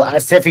level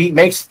as if he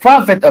makes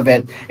profit of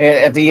it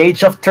at the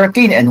age of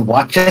 13 and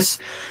watches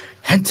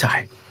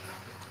hentai.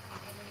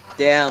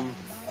 damn.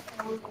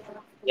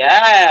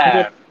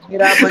 Yeah.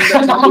 Hirapan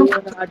daw, sabi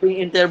ng ating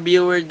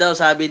interviewer daw,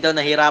 sabi daw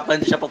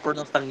nahirapan siya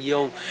pa-pronounce ng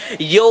yo.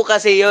 Yo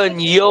kasi yon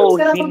yo,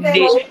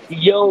 hindi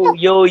yo,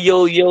 yo,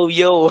 yo, yo,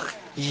 yo.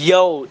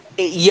 Yo,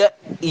 yo,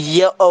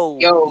 yo, Yo,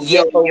 yo, yo,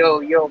 yo,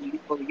 yo, yo,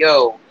 yo.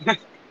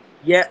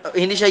 yeah,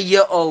 hindi siya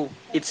yo,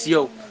 it's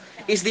yo.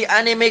 Is the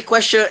anime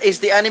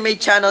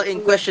channel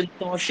in question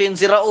Toshin?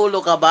 Zira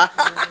ulo ka ba?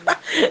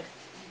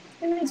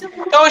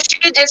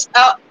 Toshin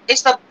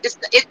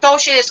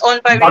Toshin is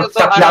owned by Ryugo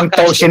Bagsak na ang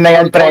Arakashi. Toshin na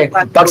yan, Owned pre.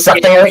 by Bagsak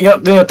Toshin.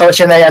 na yung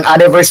Toshin na yan.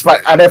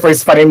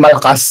 Universe pa rin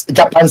malakas.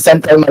 Japan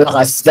Central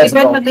malakas. Let's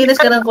go. Maglinis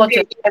ka ng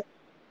kotse.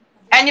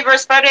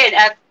 Universe pa rin.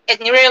 At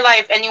in real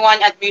life,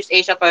 anyone at Muse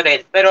Asia pa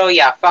rin. Pero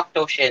yeah, fuck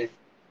Toshin.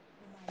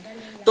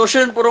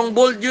 Toshin, purong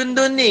bold yun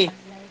dun eh.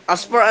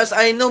 As far as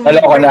I know,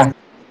 Naloko na.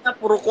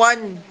 puro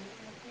kwan.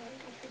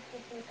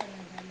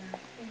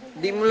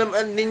 Di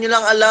nyo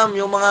lang alam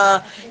yung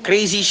mga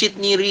crazy shit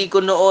ni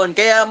Rico noon.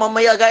 Kaya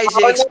mamaya guys,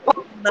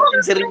 i-explain natin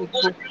si Rico.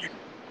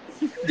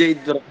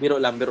 Jade, biro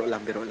lang.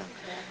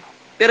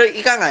 Pero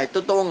ika nga,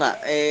 totoo nga,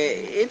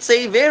 it's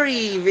a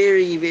very,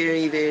 very,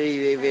 very, very,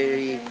 very,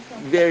 very,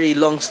 very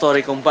long story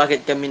kung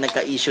bakit kami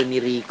nagka-issue ni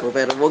Rico.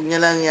 Pero wag niya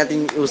lang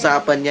natin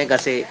usapan yan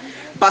kasi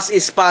past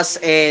is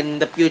past and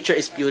the future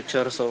is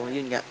future. So,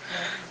 yun nga.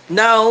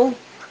 Now,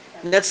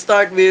 let's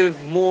start with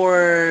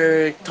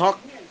more talk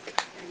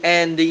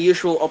and the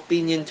usual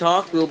opinion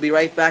talk. We'll be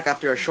right back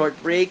after a short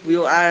break.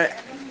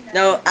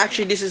 Now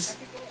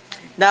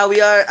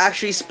we are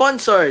actually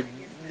sponsored.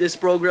 This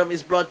program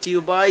is brought to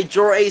you by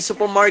Jora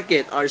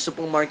Supermarket, our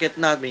supermarket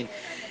namin.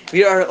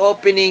 We are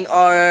opening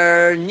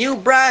our new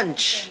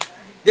branch.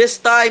 This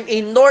time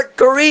in North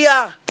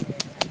Korea.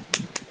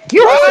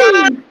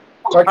 Yoo-hoo!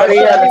 North Our,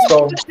 Korea, let's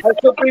go. our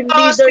supreme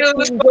Us leader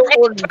to Kim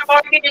Jong-un.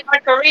 market in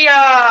North Korea.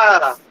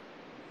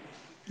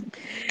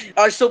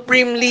 Our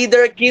supreme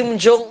leader Kim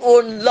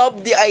Jong-un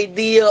loved the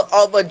idea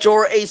of a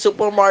Jora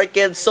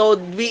supermarket, so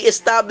we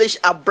established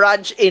a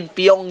branch in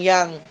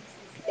Pyongyang.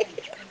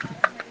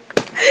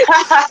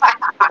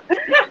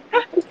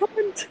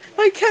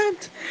 I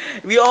can't.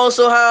 We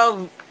also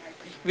have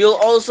we'll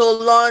also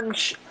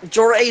launch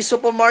Jora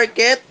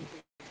Supermarket.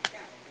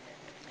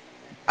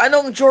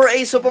 Anong Jora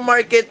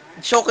Supermarket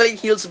Chocolate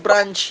Hills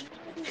branch?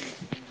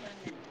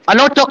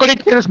 Ano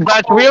chocolate hills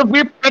branch? We'll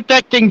be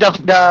protecting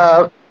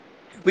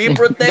We the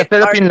protect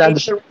our Philippine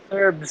lands. nature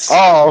reserves.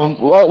 Oh,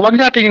 wag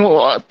natin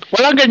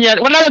walang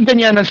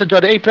ganyan sa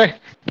Joda pre.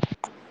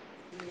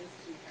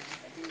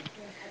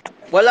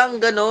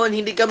 Walang ganon,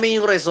 hindi kami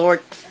yung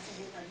resort.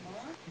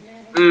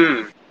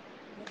 Hmm.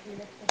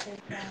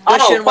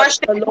 Question, what's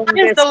Question. the What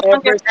is longest the ever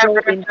longest show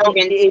ever in show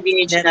in TVH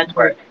TVH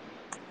Network?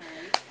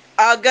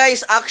 Network?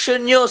 Guys,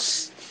 Action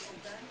News.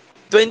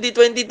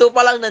 2022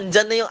 pa lang,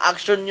 nandyan na yung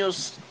Action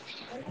News.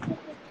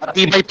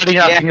 Matibay pa rin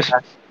yung Yeah. ating news.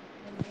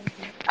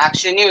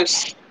 Action News.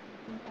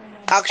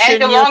 Action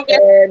And the News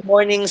longest- and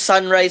Morning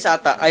Sunrise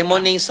ata. Ay,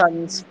 Morning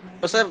Suns.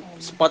 Basta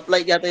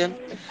Spotlight yata yun.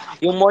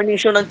 Yung morning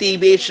show ng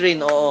TVH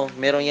rin, oo.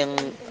 Meron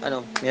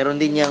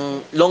din yung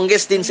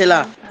longest din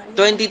sila.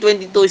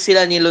 2022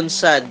 sila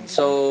nilunsad.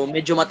 So,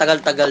 medyo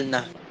matagal-tagal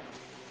na.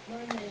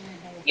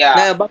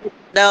 Yeah.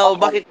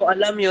 Bakit ko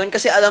alam yun?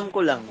 Kasi alam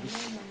ko lang.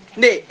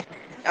 Hindi.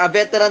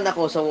 Veteran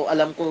ako, so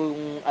alam ko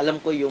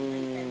yung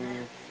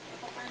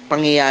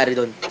pangyayari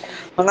doon.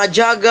 Mga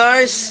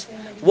joggers,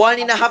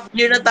 1.5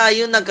 year na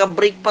tayo,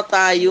 nagka-break pa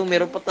tayo,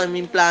 meron pa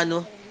tayong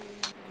plano.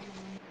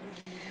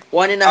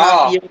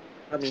 1.5 year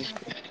Oh, kami.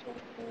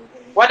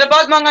 what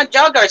about mga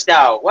joggers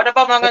daw? What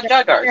about One mga and a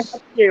half joggers?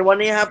 year,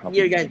 1.5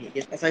 year, guys.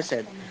 Yes, as I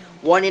said,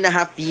 1.5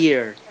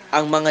 year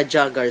ang mga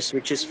joggers,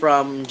 which is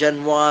from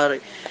January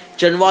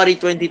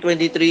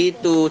 2023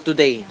 to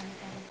today.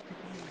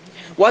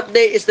 What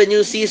day is the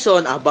new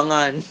season?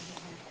 Abangan.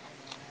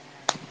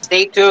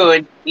 Stay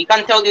tuned. We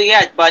can't tell you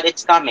yet, but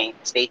it's coming.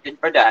 Stay tuned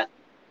for that.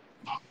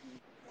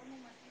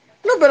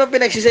 Ano ba ang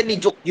pinagsisend ni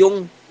Jok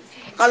yung?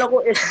 Akala ko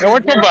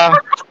Ewan ko SBD. ba?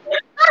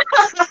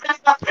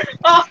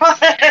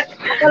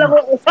 Akala ko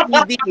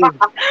SBD eh.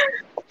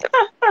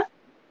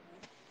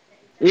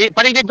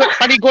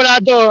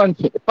 Panigurado.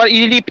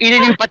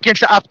 Ililipat yan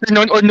sa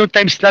afternoon or noon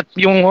time slot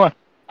yung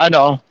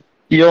ano,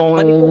 yung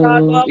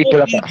Manigurado ako,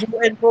 Itbulaga.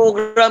 BGN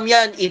program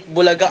yan. Eat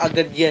Bulaga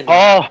agad yan.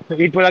 Oh,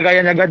 Itbulaga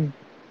yan agad.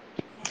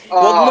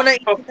 Huwag mo Oh, na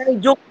i-deny,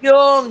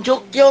 Jokyong.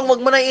 Jokyong,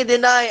 huwag mo na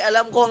i-deny.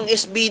 Alam ko ang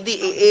SBD,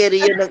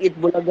 area ng Eat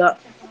Bulaga.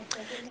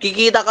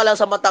 Kikita ka lang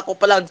sa mata ko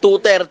pa lang,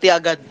 2:30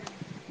 agad.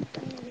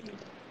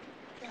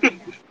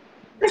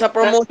 Sa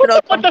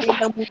promotional campaign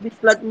ng movie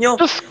slot nyo,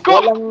 Diyos ko!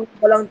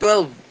 walang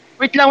 12.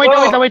 Wait lang, wait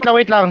lang, wait oh. lang, wait lang,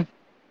 wait lang.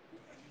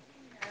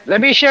 Let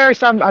me share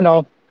some,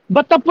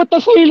 ba't napunta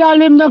sa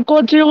ilalim ng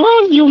kotse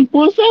yung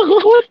pusa ko?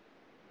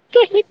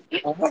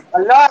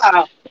 Ala,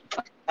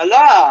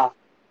 ala.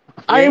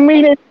 I Eh,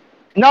 mean,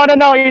 no, no,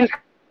 no,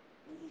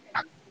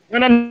 no,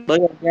 no, ba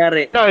yung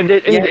nangyari? no, hindi,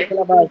 Nangyari hindi, sa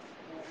labas.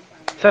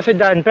 sa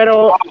sedan,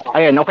 pero,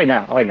 ayan, okay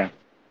na, okay na.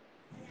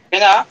 Okay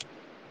na?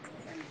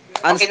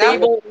 Okay na?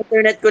 Unstable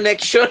internet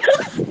connection.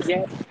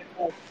 Yeah.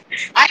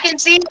 I can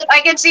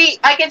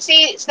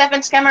see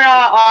Stefan's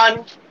camera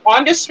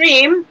on the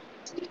stream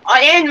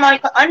in my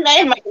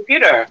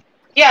computer.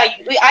 Yeah,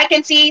 I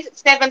can see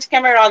Stefan's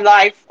camera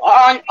live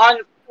on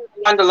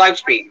the live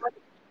stream.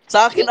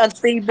 Sa akin, Sige,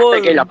 unstable.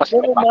 lapas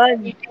ka Oo pa.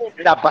 man.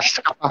 Lapas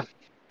ka pa.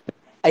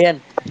 Ayan.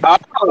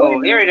 Uy,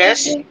 Oh, here it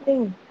is.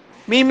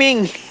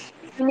 Miming.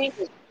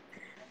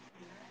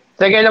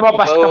 Sige,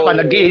 lumabas ka pa. Oh,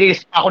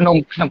 Nag-iilis pa ako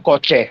ng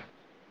kotse.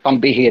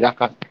 Pambihira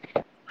ka.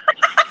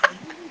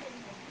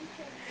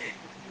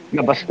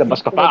 Labas ka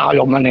pa.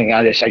 Akala ko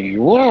mangyayari sa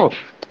iyo.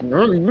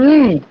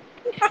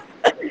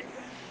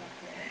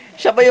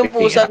 Siya ba yung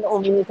pusa na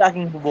umihi sa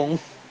aking bubong?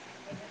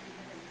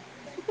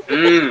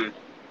 mm.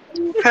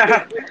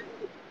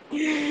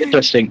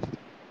 Interesting.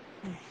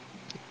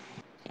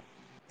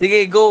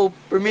 Sige, go.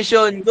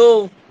 Permission,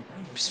 go.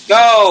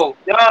 Go,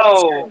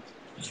 go.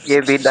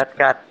 Give me that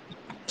cat.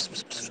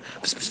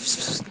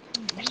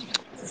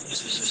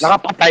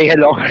 Nakapatay,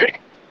 hello.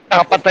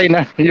 Nakapatay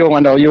na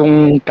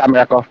yung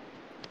camera ko.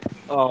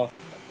 Oh.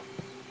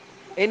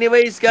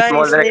 Anyways,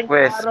 Small guys, ngayong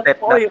request, araw pet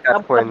po, that yung cat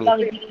for kampag me.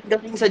 lang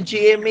galing sa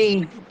GMA.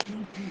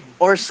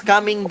 Or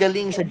scamming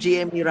galing sa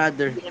GMA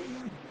rather.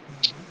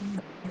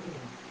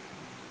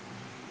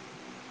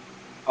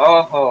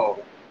 Oh,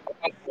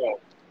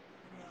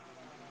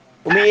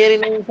 Umiiri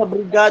na yun sa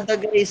brigada,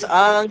 guys.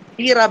 Ang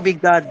tira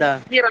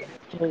brigada.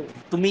 So,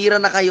 tumira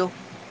na kayo.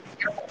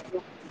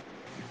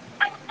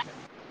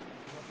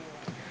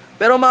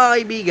 Pero mga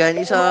kaibigan,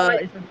 isa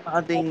sa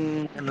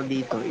ating ano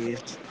dito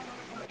is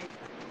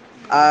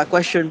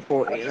question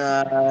po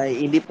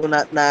hindi po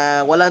na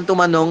walang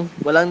tumanong,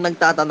 walang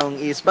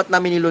nagtatanong is ba't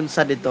namin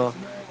nilunsad ito?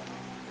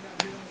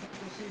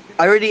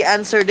 I already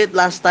answered it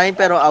last time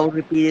pero I'll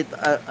repeat it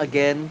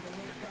again.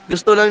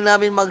 Gusto lang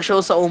namin mag-show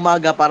sa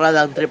umaga para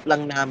lang trip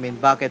lang namin.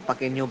 Bakit?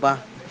 Pakin nyo ba?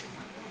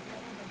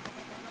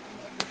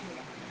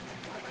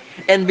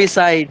 And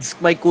besides,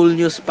 may cool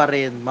news pa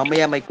rin.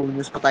 Mamaya may cool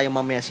news pa tayo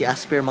mamaya. Si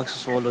Asper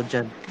magsusolo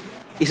dyan.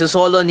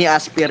 Isusolo ni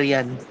Asper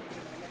yan.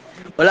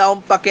 Wala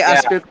akong yeah.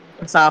 paki-Asper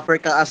kung suffer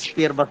ka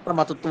Asper. Basta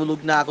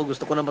matutulog na ako.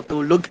 Gusto ko na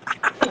matulog.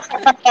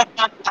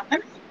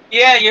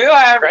 Yeah, you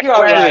are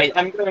right.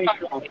 I'm going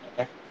to.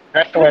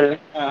 Rest well.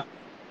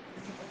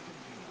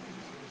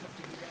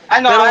 I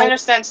know, Pero I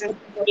understand since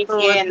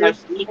and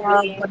there's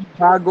mga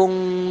bagong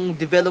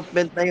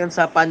development na yun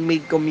sa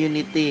fan-made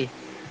community.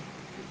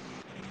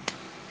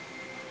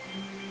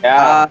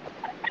 yeah.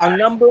 Ang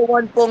number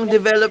one pong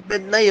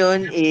development na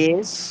yun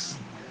is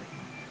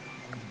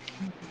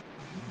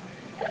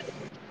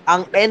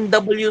ang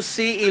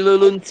NWC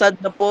ilulunsad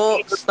na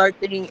po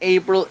starting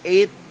April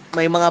 8.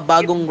 May mga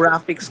bagong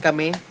graphics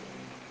kami.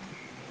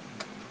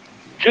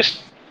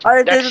 Just,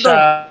 Ay, that's ito.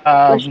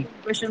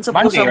 Question sa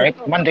Monday, pusa mo. right?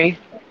 Monday.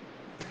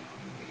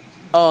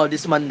 Oh,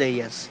 this Monday,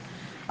 yes.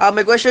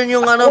 May question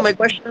yung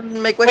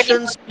may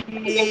questions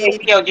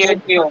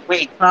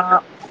Wait.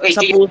 sa Wait,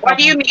 sa pusa what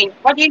do you mo. mean?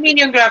 What do you mean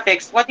yung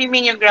graphics? What do you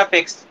mean yung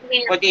graphics?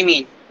 What do you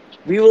mean?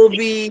 We will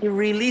be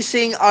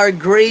releasing our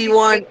Gray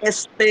One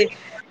Este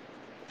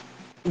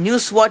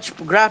Newswatch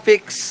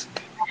graphics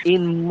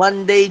in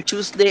Monday,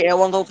 Tuesday.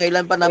 Ewan ko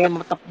kailan pa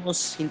namin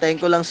matapos. Hintayin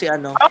ko lang si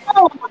ano.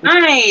 Oh,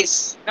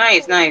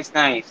 nice.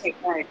 Nice.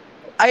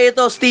 Ay,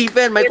 ito,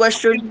 Stephen. May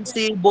question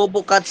si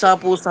Bobo Cat sa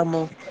pusa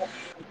mo.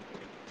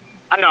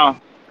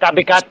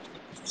 Copycat.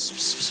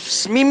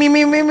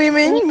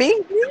 Mi.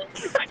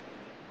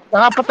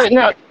 Nakapatay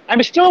na. I'm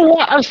still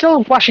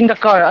washing the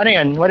car. Ano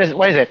yan? What is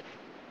it?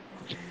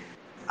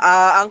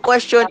 Ang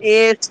question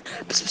is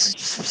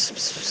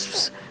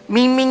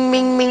ming ming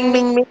ming ming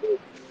ming ming.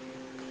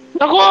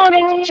 Ako,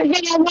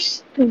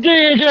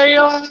 DJ,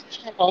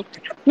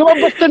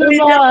 lumabas na Hoy, hindi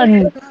ako naman.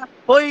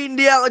 Hoy,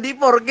 hindi ako di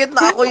porket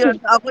na ako 'yan.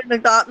 Ako yung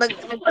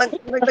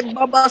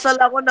nagbabasa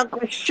lang ako ng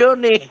question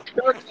eh.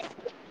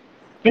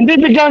 Hindi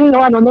bigyan,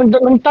 ano, nung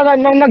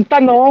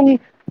nagtanong,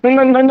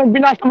 nung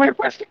binasa mo yung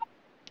question.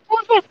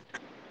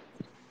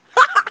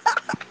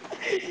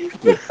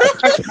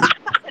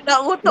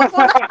 Nauto ko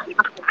na.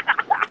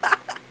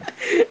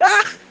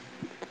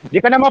 Di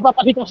ka na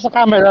mapapakita sa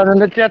camera.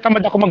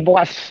 Nagtatamad ako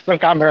magbukas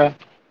ng camera.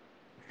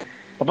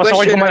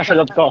 Papasokin ko Question na muna sa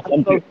loob ko.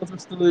 sa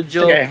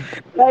studio. Sige.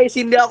 Guys,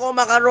 hindi ako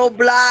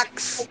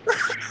maka-Roblox.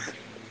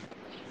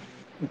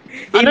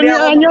 Ano Hindi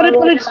ako anyari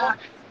pa rin,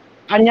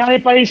 maka-Roblox. anyari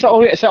pa rin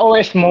sa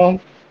OS mo.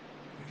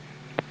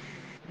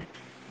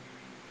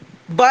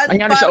 Ban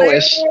Anyari pa sa rin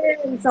OS.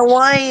 sa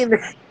wine.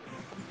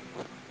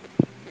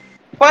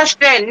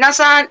 Question,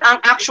 nasaan ang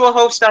actual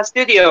host sa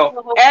studio?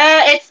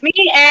 It's me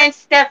and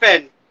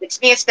Stephen. It's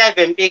me and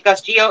Stephen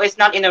because Gio is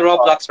not in a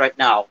Roblox right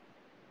now.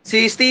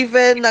 Si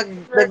Stephen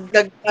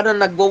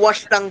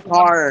nagwa-wash ng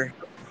car.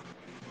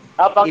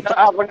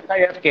 Habang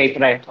tayo escape,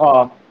 pre.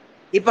 Oo.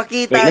 Wait,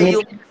 Ipakita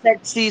yung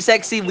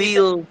sexy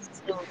wheels.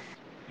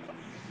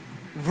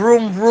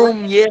 Vroom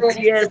vroom. Yes,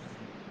 yes.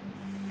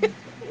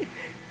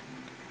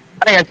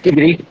 Ano yan,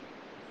 Skibidi?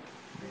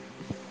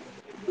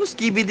 Mas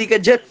KBD ka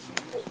dyan.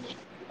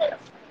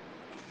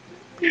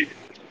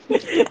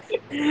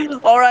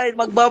 Alright,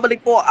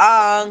 magbabalik po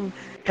ang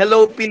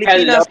Hello Hello,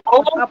 Pilipinas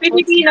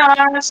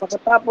Pilipinas!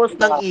 pagkatapos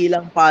ng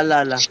ilang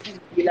paalala.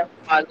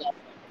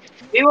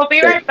 We will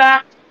be right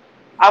back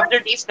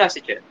after these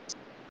messages.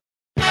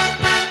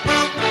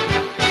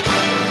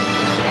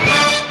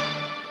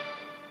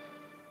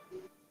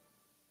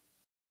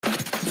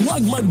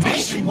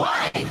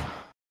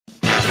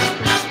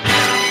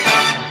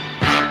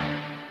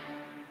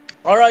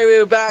 Alright,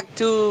 we're back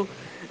to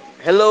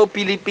Hello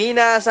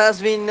Pilipinas.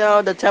 As we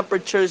know, the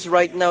temperatures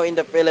right now in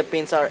the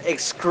Philippines are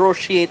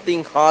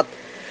excruciating hot.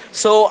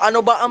 So,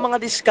 ano ba ang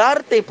mga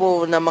diskarte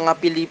po ng mga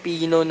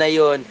Pilipino na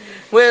yon?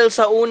 Well,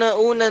 sa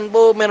una-unan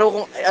po, meron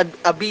kong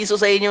abiso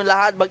sa inyo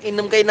lahat,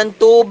 mag-inom kayo ng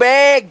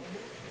tubig.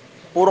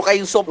 Puro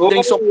kayong soft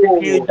drink kayo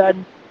Oh. dyan.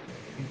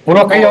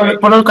 Puro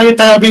kayo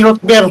tabi root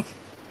beer.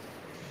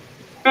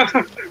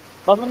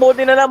 Mas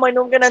mabuti na lang,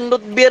 mainom ka ng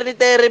root beer ni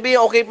Terry,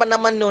 okay pa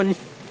naman nun.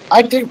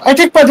 I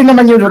think pwede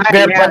naman yung root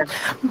beer, Ayan.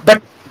 but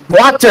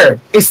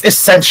water is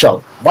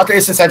essential. Water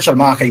is essential,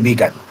 mga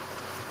kaibigan.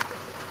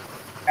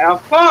 And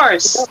of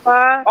course, Isa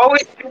pa,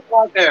 always drink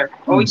water.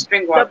 Always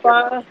drink isa water. pa,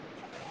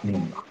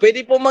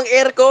 pwede po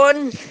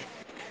mang-aircon.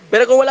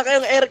 Pero kung wala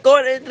kayong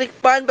aircon, electric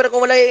fan, pero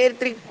kung wala yung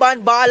electric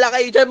fan, bahala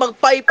kayo dyan,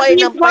 magpaypay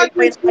Please ng water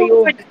paypay na kayo.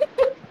 soon!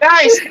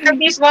 Guys,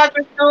 please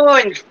water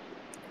soon!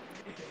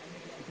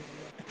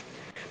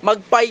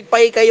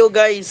 Magpaypay kayo,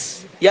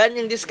 guys. Yan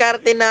yung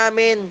diskarte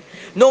namin.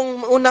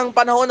 Nung unang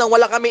panahon nang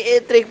wala kami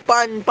electric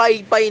fan,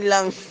 paypay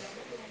lang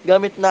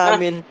gamit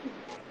namin.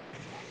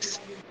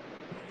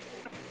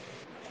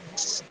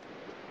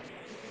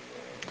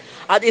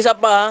 At isa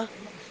pa,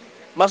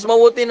 mas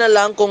mabuti na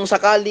lang kung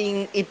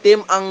sakaling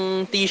itim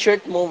ang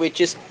t-shirt mo,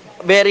 which is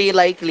very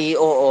likely,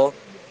 oo.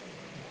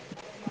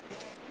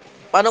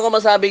 Paano ko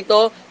masabi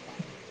to?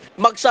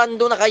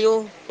 Magsando na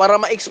kayo para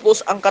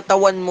ma-expose ang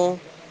katawan mo,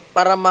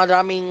 para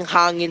maraming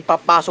hangin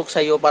papasok sa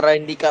iyo, para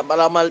hindi ka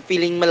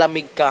feeling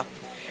malamig ka.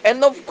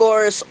 And of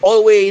course,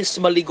 always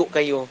maligo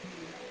kayo.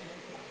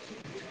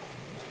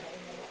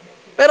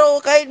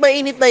 Pero kahit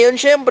mainit na yun,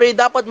 syempre,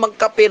 dapat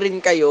magkape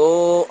rin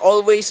kayo.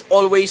 Always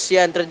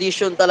yan.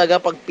 Tradition talaga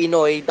pag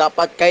Pinoy.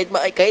 Dapat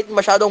kahit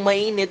masyadong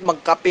mainit,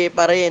 magkape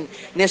pa rin.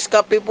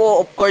 Nescafe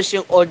po, of course,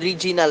 yung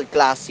original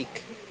classic.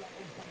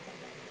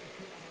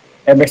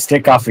 MX3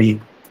 coffee.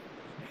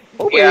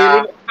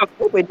 Yeah.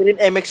 Pwede rin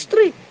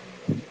MX3.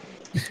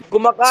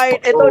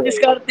 Kumakain, ito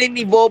diskarte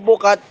ni Bobo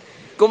Cat.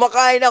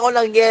 Kumakain ako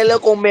ng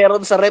yelo kung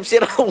meron sa rep si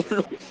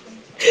Raulo.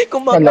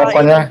 Naloko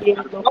Kumakain na. ng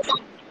yelo.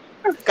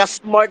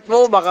 Ka-smart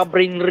mo, baka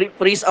brain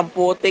freeze ang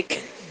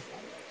putik.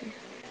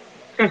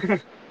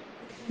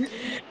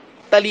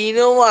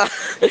 Talino mo ah.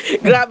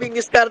 Grabing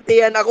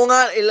diskarte yan. Ako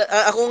nga,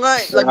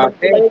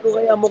 lagay ko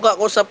kaya mukha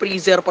ko sa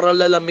freezer para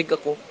lalamig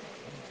ako.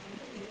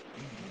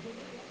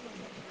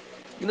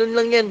 Ganun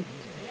lang yan.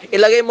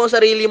 Ilagay mo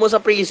sarili mo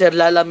sa freezer,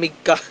 lalamig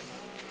ka.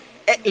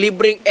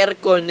 Libreng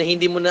aircon na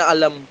hindi mo na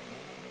alam.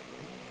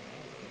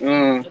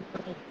 Mm.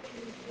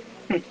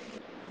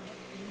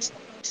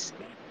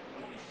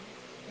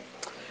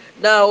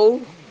 Now,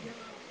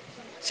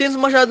 since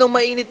masyadong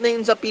mainit na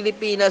yun sa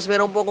Pilipinas,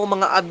 meron po akong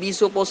mga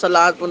abiso po sa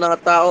lahat po ng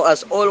tao.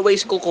 As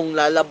always ko, kung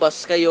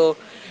lalabas kayo,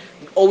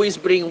 always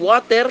bring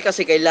water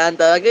kasi kailangan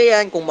talaga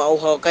yan. Kung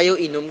mauhaw kayo,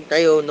 inom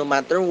kayo no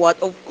matter what.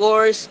 Of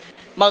course,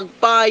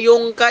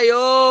 magpayong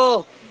kayo.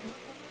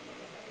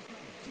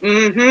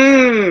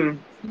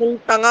 Mm-hmm. Yung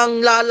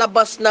tangang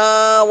lalabas na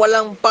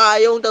walang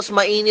payong, tas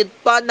mainit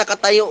pa,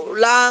 nakatayo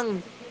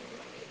lang.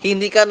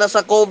 hindi ka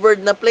nasa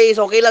covered na place.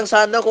 Okay lang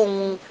sana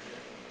kung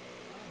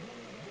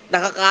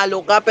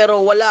nakakalo ka pero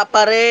wala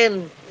pa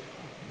rin.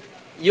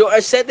 You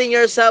are setting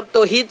yourself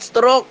to heat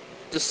stroke.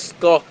 Diyos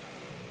ko.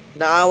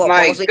 Naawa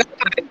pa My ako sa.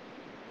 God.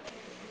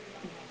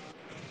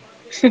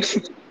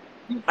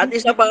 At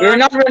isa pa nga, We're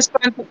not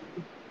responsible.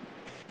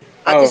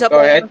 at Oh, isa go pa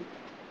nga, ahead.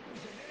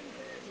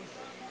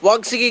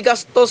 wag sige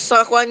gastos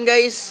sa kwan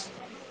guys.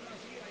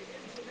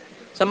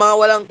 Sa mga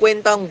walang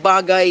kwentang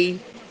bagay.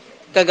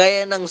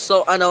 Kagaya ng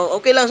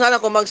okay lang sana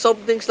kung mag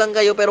soft drinks lang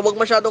kayo pero wag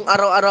masyadong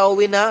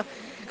araw-arawin ha.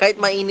 Kahit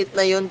mainit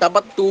na yun,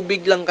 dapat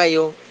tubig lang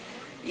kayo.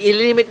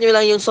 I-limit nyo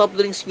lang yung soft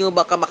drinks nyo,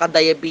 baka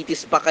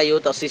maka-diabetes pa kayo,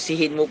 tapos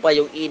sisihin mo pa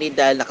yung init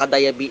dahil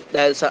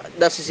dahil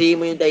sisihin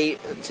mo yung,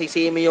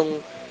 sisihin mo yung,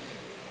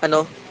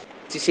 ano,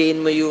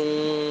 sisihin mo yung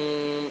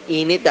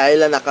init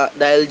dahil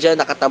dyan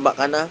nakataba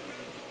ka na.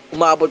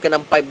 Umabot ka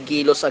ng 5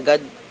 kilos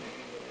agad.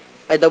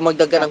 Ay, daw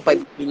magdag ka ng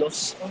 5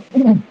 kilos.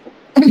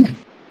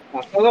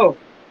 Hello.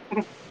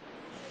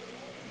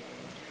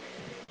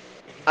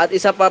 At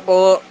isa pa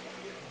po,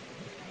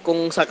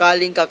 kung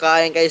sakaling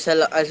kakain kayo,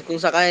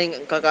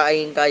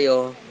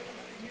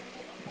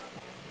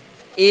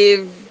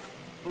 if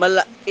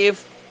if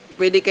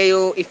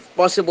if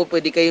possible,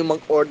 pwede kayo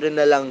mag-order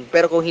na lang.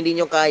 Pero kung hindi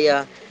nyo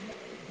kaya,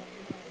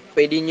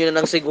 pwede nyo na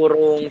lang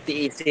sigurong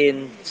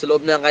tiisin. Sa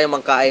loob na lang kayo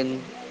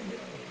magkain.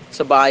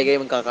 Sa bahay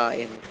kayo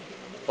magkakain.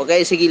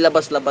 Okay, sige,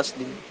 labas-labas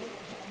din.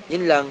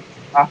 Yun lang.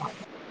 Ah,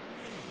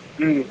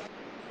 mm.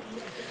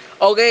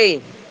 Okay.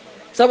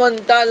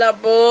 Samantala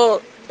po,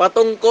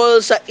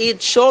 patungkol sa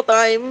Eat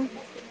Showtime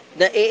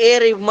na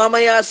i-air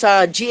mamaya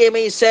sa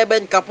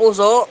GMA7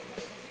 Kapuso,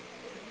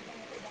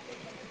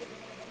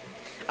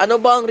 ano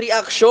ba ang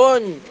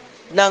reaksyon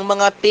ng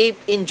mga tape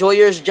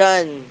enjoyers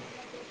dyan?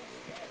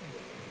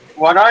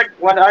 What are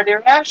the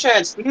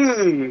reactions?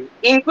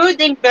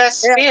 Including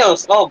best Kaya,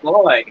 feels. Oh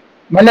boy.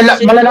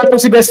 Malala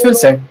to si Best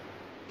Fields eh.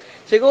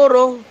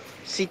 siguro,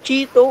 si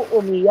Chito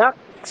umiyak,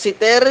 si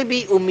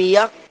Terby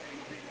umiyak,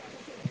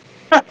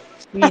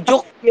 si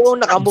Jokyo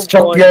nakamove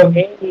Shock on. yun.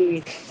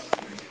 Hey.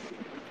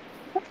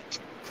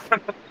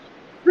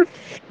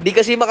 Di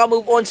kasi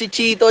makamove on si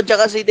Chito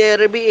at si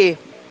Terby eh.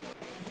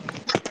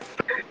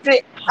 See,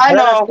 Wala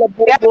na ano, sila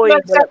we have Boboy. to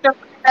accept the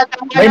fact that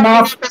ang May walang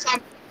mga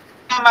pinapasama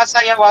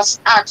Masaya was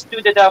axed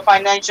due to the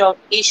financial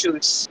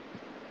issues.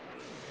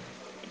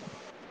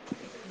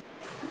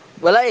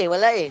 Wala eh,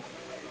 wala eh.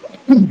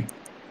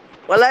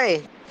 Wala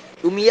eh.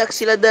 Umiyak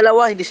sila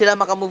dalawa, hindi sila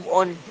makamove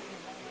on.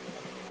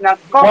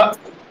 Nako.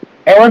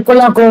 Ewan ko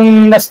lang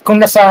kung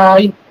nasa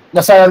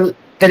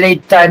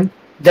delayed time,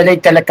 delayed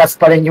telecast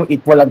pa rin yung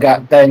Eat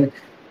Bulaga. Then,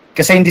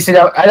 kasi hindi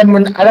sila,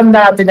 alam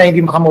natin na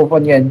hindi makamove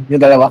on yan,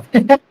 yung dalawa.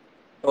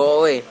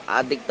 Oo eh,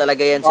 addict talaga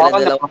yan sila Oo,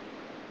 dalawa.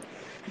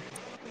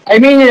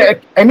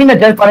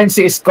 Nandiyan pa rin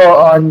si Isko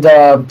on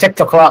the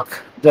TikTok clock,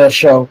 the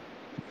show.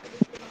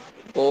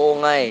 Oo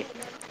nga eh.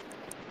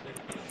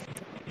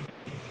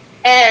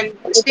 And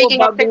Ano po,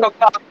 speaking of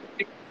TikTok,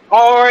 it's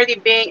already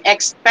being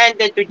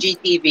expanded to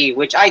GTV,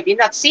 which I did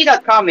not see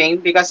that coming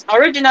because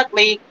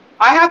originally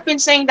I have been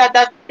saying that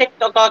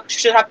TikTok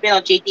should have been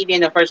on GTV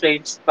in the first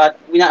place,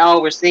 but now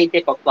we're seeing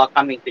TikTok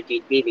coming to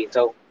GTV.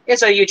 So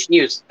it's a huge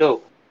news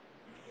too.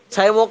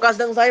 Simulcast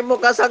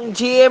ang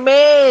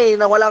GMA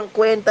na walang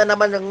kwenta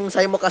naman ng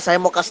simulcast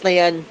na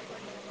yan.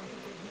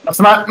 It's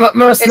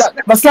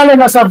Mas lalo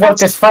na sa that's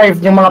Voltes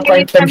 5, yung mga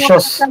primetime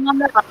shows.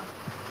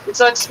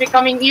 so it's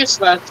becoming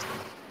useless.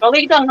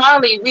 Balik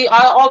tanghali,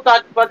 I all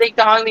thought Balik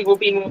tanghali will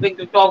be moving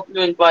to 12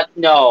 noon, but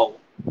no.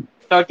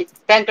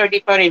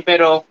 10:30 pa rin,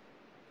 pero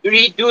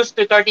reduced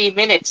to 30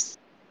 minutes.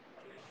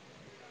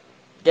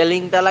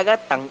 Galing talaga,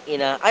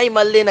 tangina. Ay,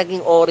 mali,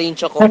 naging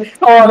orange ako.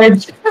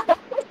 Orange.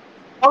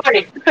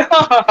 Okay.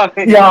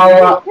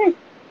 Yawa.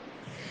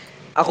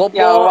 Ako po,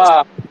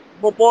 Yawa.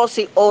 ako po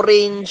si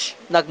Orange,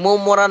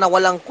 nagmumura na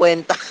walang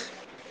kwenta.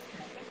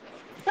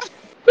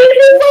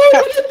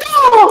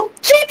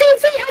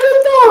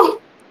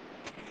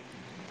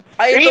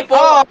 Ay, ito po,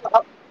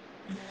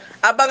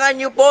 abangan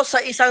nyo po sa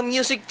isang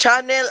music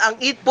channel ang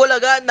Eat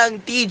Bulaga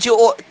ng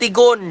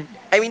Tigon.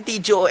 I mean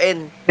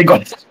TGON.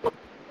 Tigon.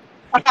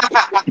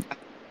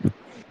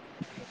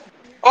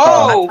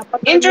 Oh,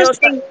 Abangan nyo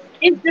sa...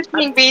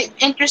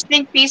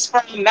 interesting piece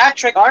from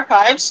Matric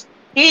Archives.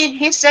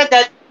 He said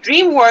that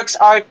DreamWorks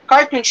are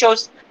cartoon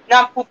shows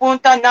na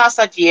pupunta na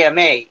sa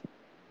GMA.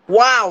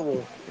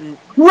 Wow!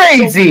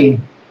 Crazy.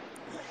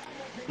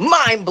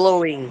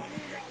 Mind-blowing!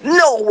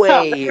 No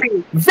way!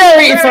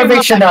 Very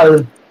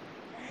informational.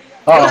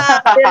 Oh.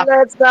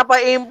 Lods,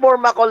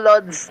 napa-inform ako,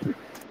 Lods.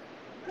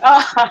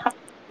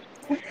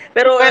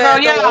 Pero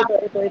yeah.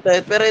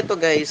 Pero ito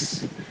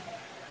guys.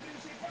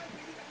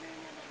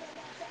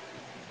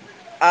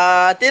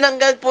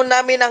 Tinanggal po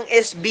namin ang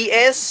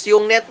SBS,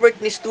 yung network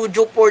ni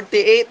Studio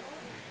 48.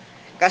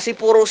 Kasi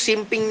puro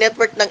simping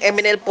network ng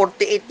MNL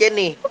 48 yan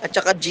eh. At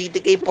saka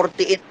GTK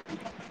 48.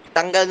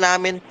 Tanggal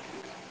namin.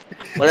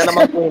 Wala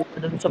naman po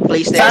dun sa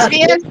place na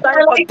yan.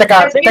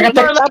 Teka.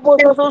 Tapos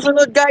sa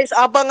susunod guys,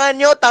 abangan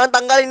nyo,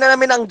 tanggalin na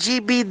namin ang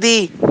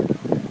GBD.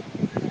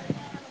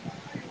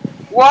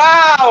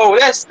 Wow,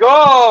 let's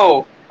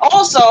go.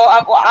 Also,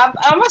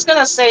 I was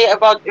gonna say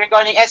about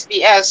regarding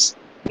SBS,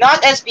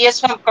 not SBS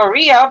from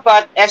Korea,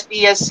 but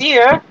SBS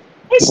here.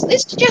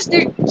 It's just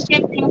the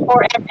shifting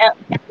for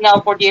ML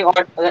 48 or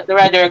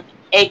rather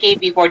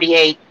AKB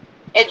 48,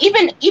 and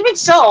even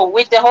so,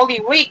 with the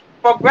Holy Week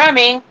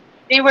programming,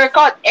 they were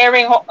caught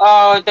airing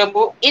the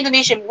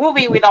Indonesian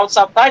movie without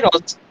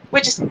subtitles,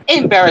 which is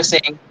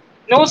embarrassing.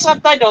 No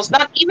subtitles,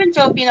 not even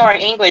Filipino or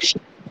English,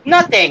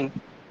 nothing.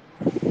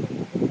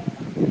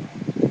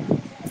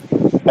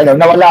 Ano,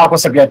 nawala ako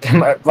saglit.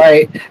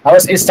 I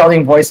was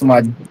installing voice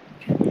mod.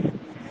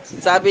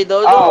 Sabi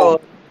daw Oh. doon,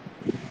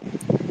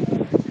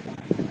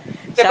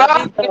 Diba?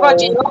 sabi Diba, daw,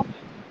 Gio?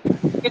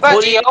 Diba,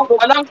 Holy Gio? Week,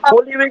 Walang sa...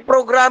 Holy Week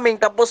programming,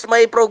 tapos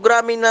may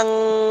programming ng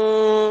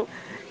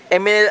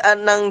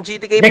ng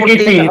GTK48 na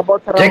JKT. about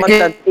sa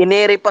Ramadan, JKT.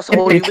 inere pa sa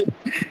Holy Week.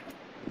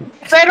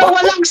 Pero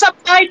walang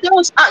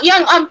subtitles.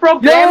 Yan ang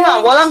problema.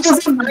 Yung Walang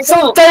subtitles.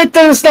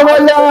 subtitles na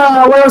wala.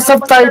 Walang Naman yan sa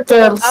mga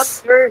subtitles.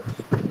 actors.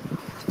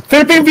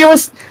 Philippine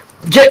views,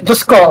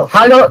 Diyos ko,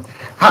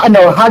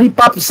 Harry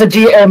Pop sa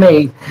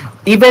GMA.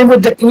 Even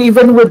with the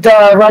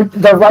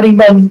Running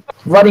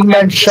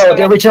Man show,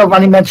 the original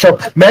Running Man show,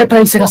 meron pa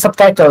rin silang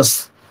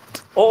subtitles.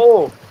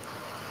 Oo.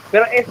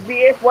 Pero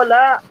SBS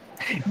wala.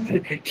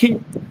 He,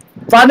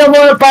 paano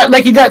mo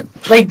like you got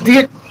like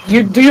do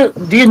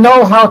you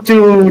know how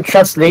to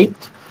translate?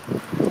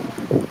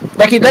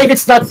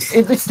 It's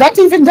not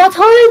even that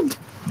hard.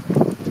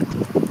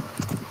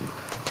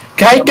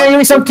 Kahit nga yung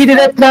isang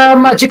kininet na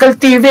magical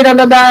TV na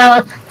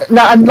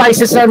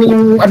unlicensed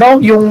na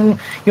yung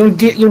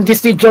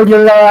Disney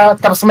Junior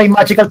tapos may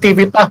magical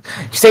TV pa.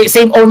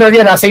 Same owner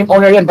yan, same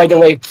owner yan, by the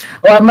way.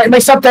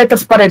 May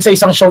subtitles pa rin sa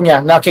isang show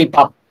niya na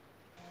K-pop.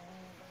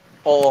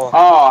 Oo.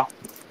 Oh.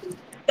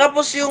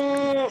 Tapos yung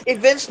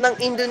events ng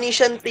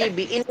Indonesian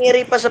TV,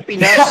 inere pa sa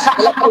Pinas.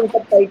 Wala pa yung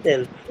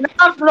subtitle.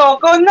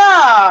 Naloko na.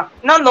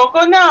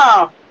 Naloko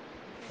na.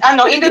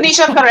 Ano,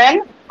 Indonesia ka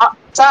rin?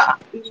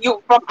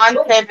 From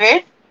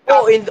Antv?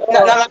 Oo,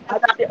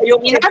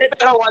 yung event,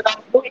 Pero walang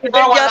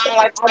yata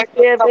ng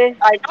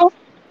Antv.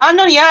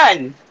 Ano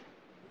yan?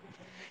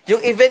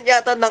 Yung event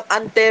yata ng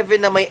Antv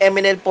na may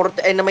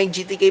MNL40 ay na may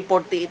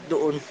GTK48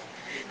 doon.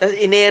 Tapos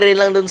inere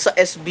lang doon sa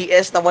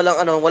SBS na walang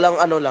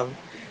ano lang.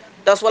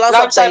 Tapos walang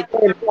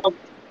subtitle.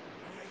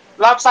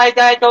 Love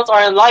subtitles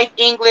or light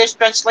English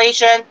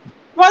translation.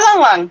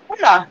 Wala.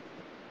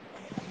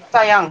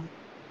 Sayang.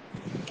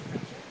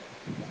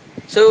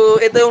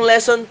 So, ito yung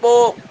lesson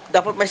po.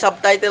 Dapat may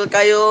subtitle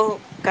kayo.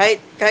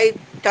 Kahit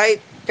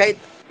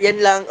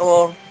yan lang.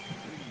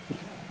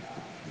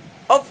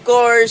 Of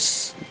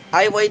course,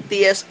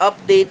 IYTS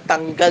update,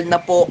 tanggal na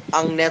po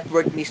ang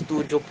network ni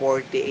Studio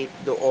 48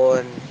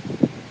 doon.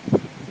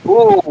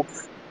 Ooh.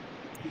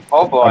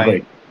 Oh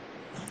boy.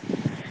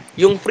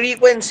 Yung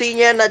frequency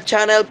niya na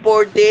channel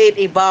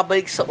 48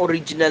 ibabalik sa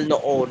original na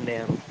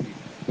owner.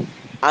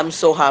 I'm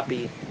so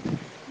happy.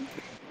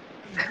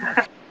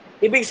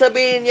 Ibig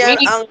sabihin yan,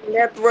 ang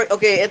network,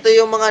 okay, ito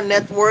yung mga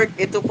network,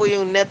 ito po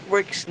yung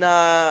networks na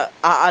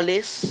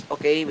aalis.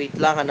 Okay, wait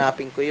lang,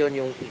 hanapin ko yun,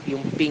 yung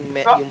ping,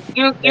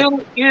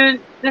 Yung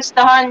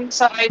listahan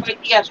sa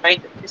IYTS, right?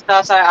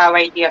 Listahan sa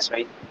IYTS,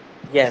 right?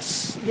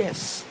 Yes,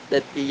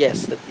 that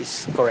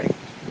is correct.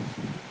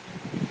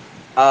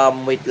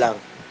 Wait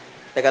lang.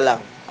 Teka lang,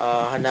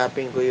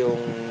 hanapin ko yung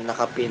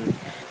nakapin.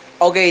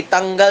 Okay,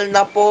 tanggal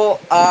na po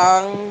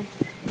ang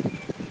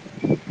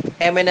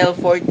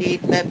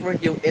MNL48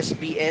 network, yung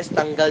SBS,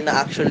 tanggal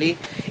na actually.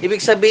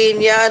 Ibig sabihin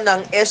niya,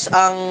 ng S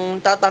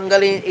ang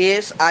tatanggalin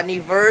is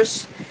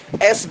Aniverse,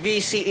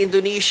 SBC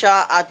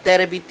Indonesia at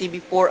Terebi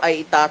TV4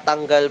 ay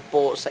itatanggal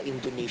po sa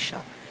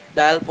Indonesia.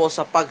 Dahil po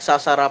sa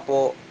pagsasara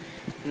po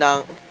ng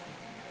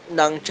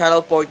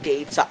Channel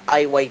 48 sa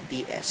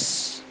IYTS.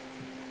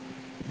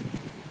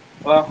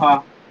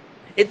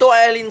 Ito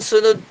ay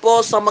alinsunod po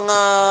sa mga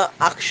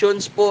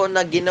actions po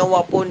na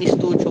ginawa po ni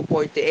Studio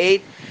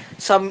 48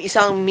 sa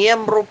isang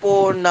miyembro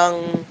ng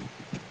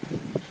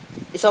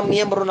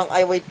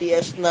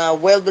IYTS na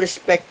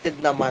well-respected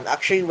naman.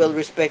 Actually,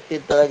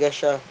 well-respected talaga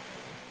siya.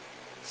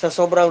 Sa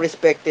sobrang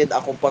respected,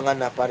 ako pa nga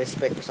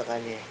napa-respect ko sa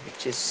kanya.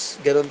 Which is,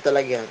 ganun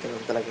talaga.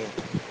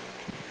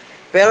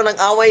 Pero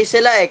nag-away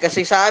sila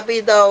kasi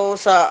sabi daw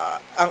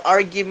ang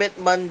argument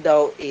man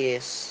daw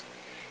is,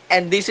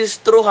 and this is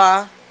true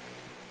ha,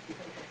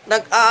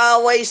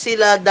 nag-aaway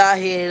sila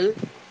dahil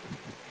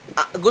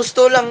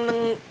gusto lang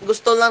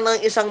ng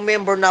isang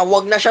member na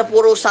wag na siya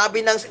puro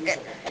na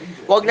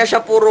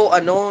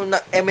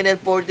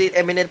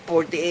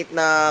MNL48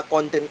 na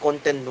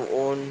content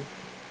noon.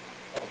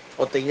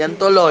 O tingnan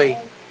tuloy,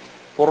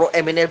 puro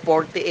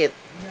MNL48.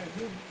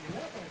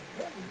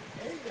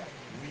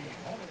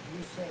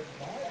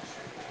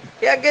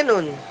 Kaya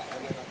ganun.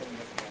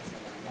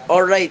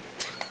 Alright.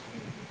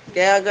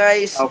 Kaya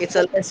guys, it's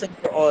a lesson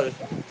for all.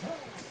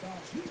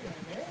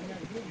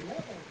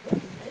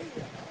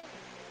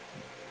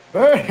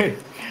 Hey,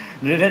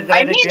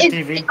 I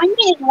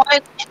mean,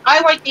 what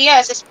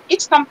IYTS is,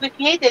 it's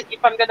complicated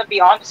if I'm gonna be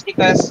honest,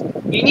 because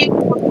you need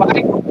to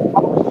provide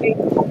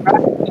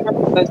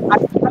Because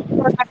as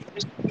for I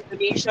understand,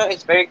 Indonesia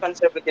is very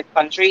conservative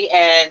country,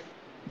 and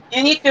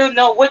you need to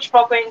know which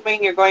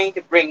programming you're going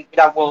to bring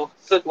that will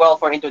suit well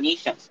for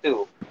Indonesians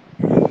too.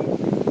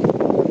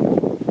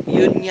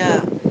 Yun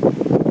nga.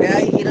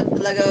 Kaya hirap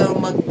talaga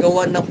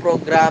maggawa ng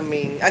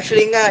programming.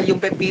 Actually nga, yung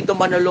Pepito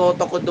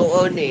Manoloto ko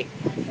doon eh.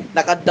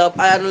 Nakadub,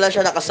 ano lang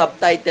siya,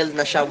 naka-subtitle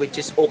na siya, which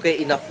is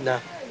okay enough na.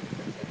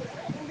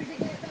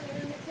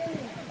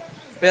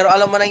 Pero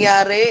alam mo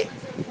nangyari,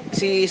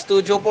 si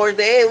Studio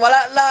 48, wala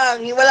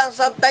lang, walang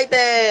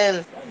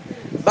subtitle.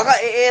 Baka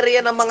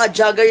i-area ng mga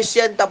joggers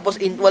yan, tapos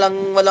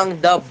walang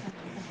dub.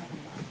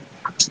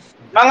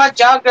 Mga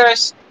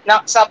joggers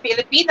na sa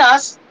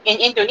Pilipinas, in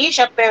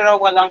Indonesia, pero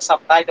walang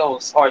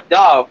subtitles or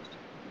dub.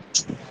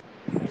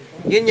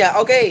 Yun nga,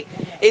 okay.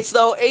 It's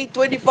now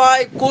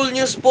 8:25. Cool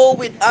News po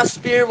with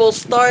Aspir will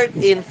start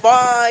in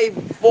 5,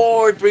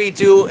 4, 3,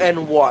 2,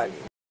 and 1.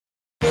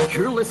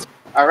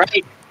 All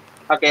right.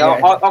 Okay.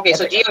 Yeah, Okay.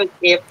 So Gio is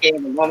AFK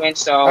in the moment.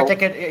 I So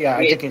think it. Yeah, I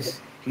we, think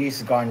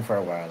he's gone for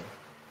a while.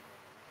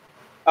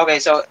 okay.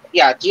 So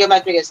yeah,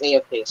 geometric is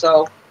AFK.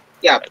 So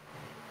yeah.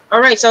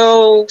 All right.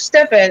 So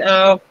Stephen,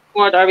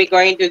 what are we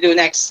going to do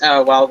next?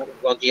 While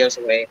Gio's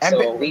away. And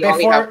So we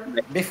only have.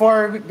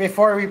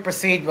 before we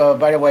proceed,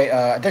 by the way,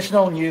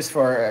 additional news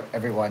for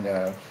everyone.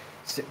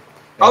 S-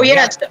 Oh we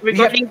have yes,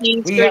 regarding the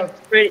we have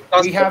spirit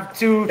we gospel, have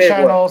two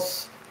spirit world.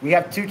 channels. We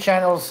have two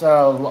channels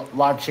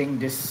launching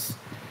this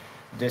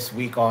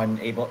week on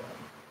Able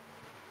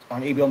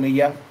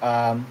Media.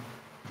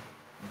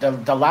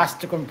 The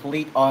last to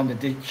complete on the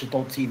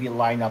digital TV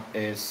lineup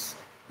is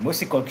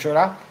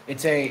Musicultura.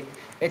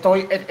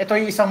 Ito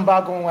yung isang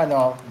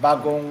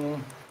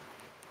bagong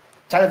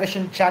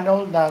television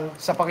channel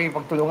sa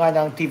pakikipagtulungan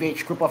ng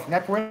TVH Group of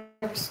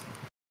Networks.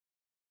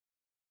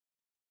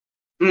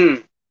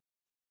 Hmm.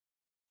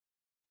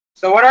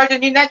 So what are the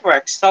new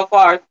networks so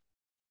far?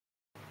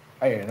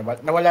 Ayun,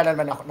 nawala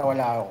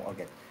ako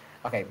agad.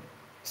 Okay.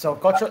 So,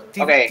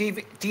 Okay.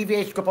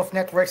 TVH Group of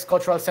Networks,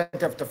 Cultural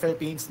Center of the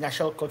Philippines,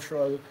 National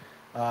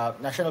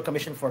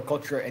Commission for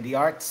Culture and the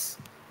Arts,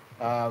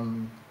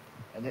 um,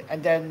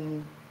 and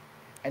then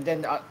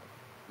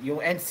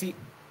yung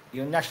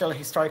yung National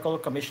Historical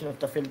Commission of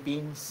the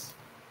Philippines,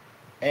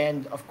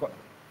 and of course,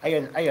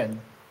 ayun. Hmm.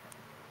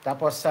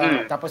 Tapos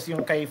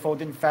yung kay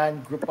Foden Fan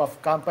Group of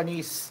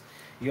Companies,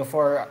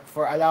 for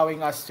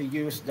allowing us to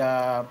use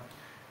the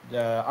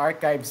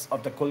archives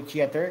of the Cool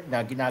Theater na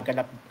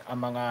ginaganap ang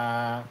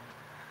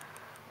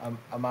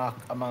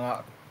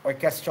mga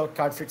orchestral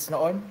concerts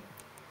noon.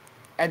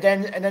 And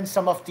then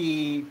some of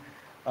the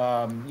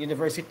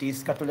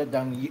universities katulad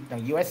ng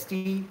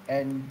UST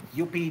and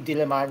UP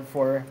Diliman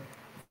for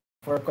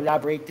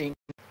collaborating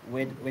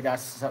with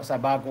us sa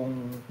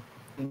bagong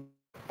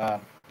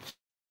uh,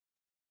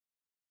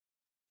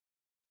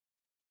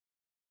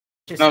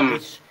 Um.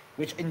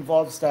 which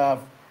involves the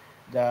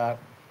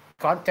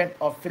content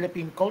of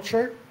Philippine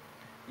culture,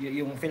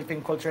 yung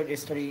Philippine culture and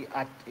history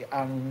at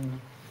ang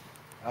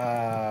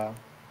uh,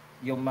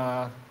 yung mga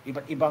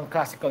iba't ibang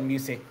classical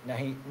music na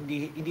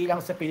hindi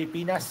lang sa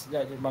Pilipinas,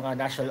 yung mga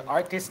national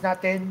artists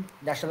natin,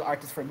 national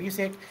artists for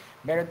music,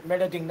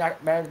 meron ding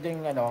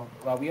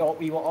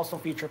we will also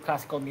feature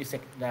classical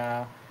music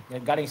na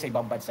galing sa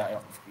ibang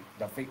bansa,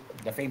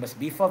 the famous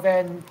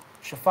Beethoven,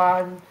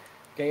 Chopin,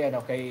 kay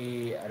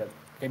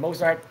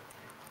Mozart,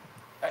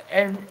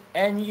 and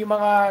yung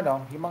mga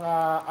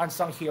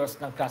unsung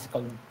heroes ng classical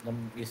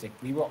music.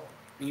 We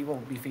will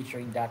be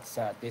featuring that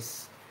sa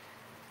this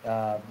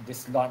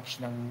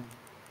launch ng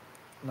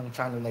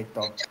channel na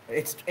ito.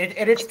 It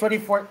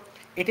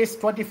is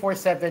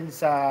 24/7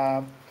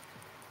 sa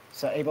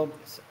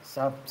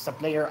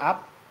player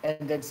app,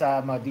 and then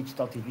sa mga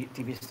digital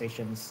TV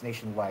stations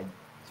nationwide.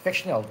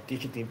 Fictional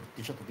digital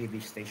TV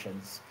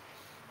stations.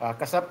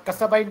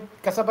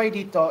 Kasabay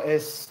dito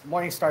is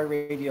Morningstar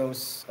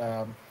Radio's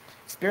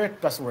Spirit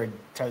Plus Word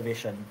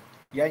Television.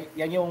 Yan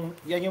yung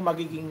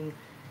magiging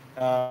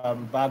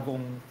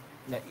bagong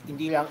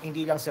hindi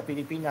lang sa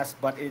Pilipinas,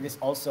 but it is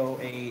also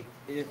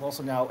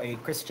now a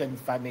Christian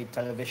fan-made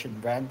television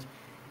brand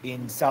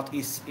in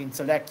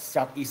select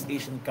Southeast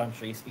Asian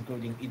countries,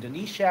 including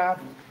Indonesia,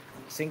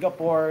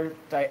 Singapore,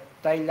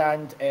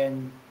 Thailand,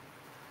 and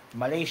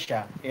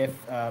Malaysia. If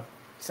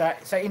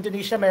sa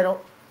Indonesia meron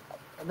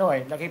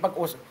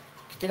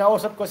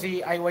kinausap ko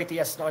si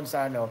IYTS noon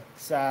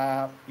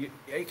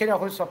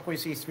kinausap ko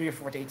si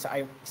 348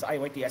 sa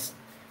IYTS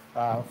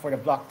for the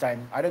block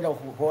time. I don't know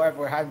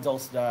whoever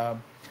handles the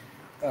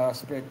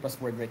Spirit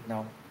Plus Word right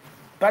now.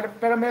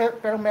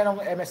 Pero merong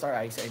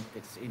MSRI sa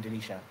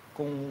Indonesia.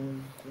 Kung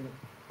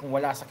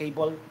wala sa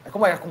cable,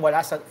 kung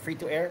wala sa free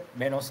to air,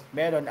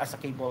 meron as a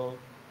cable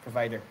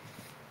provider.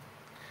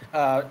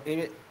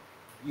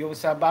 Yung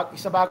sa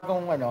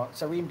bagong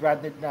sa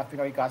rebranded na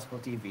Pinoy Gospel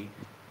TV,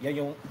 yan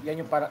yung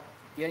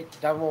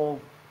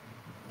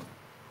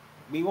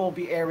we will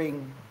be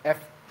airing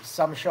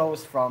some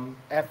shows from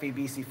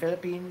FABC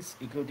Philippines,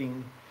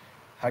 including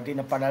Hardin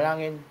ng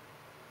Panalangin,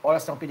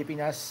 Oras ng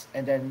Pilipinas,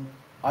 and then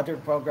other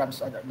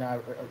programs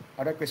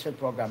other Christian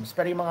programs.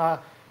 Pero yung mga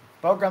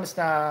programs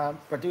na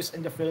produced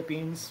in the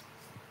Philippines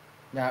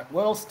na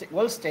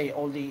will stay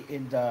only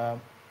in the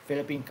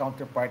Philippine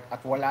counterpart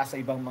at wala sa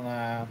ibang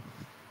mga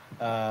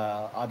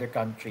other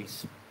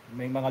countries.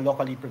 May mga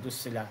locally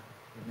produced sila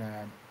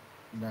na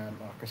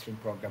mga Christian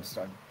programs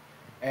doon.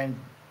 And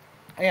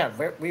ayan,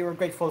 we were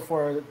grateful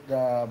for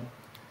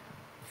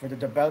the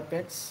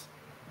developments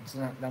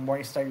ng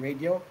Morning Star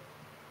Radio.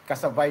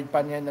 Kasabay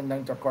pa niya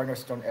ng The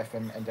Cornerstone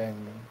FM and then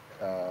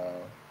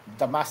uh,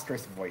 The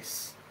Master's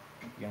Voice.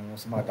 Yung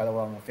sa mga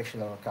dalawang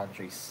fictional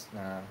countries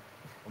na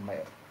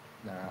umay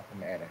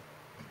umaere.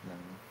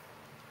 Ng,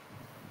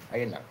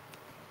 ayun lang.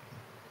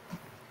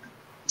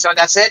 So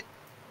that's it.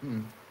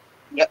 Mm.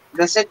 Yep,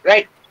 that's it,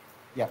 right?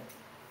 Yeah.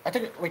 I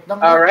think, wait,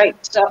 lang. All right.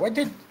 So, When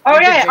did, oh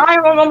when did yeah, they,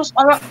 I almost.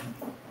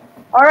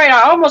 All right,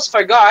 I almost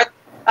forgot.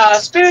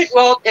 Spirit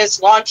World is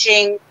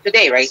launching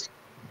today, right?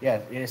 yeah,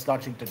 it is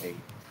launching today.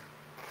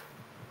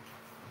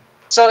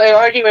 So it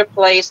already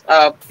replaced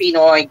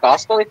Pinoy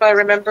Gospel, if I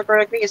remember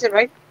correctly. Is it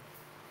right?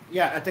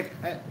 Yeah, I think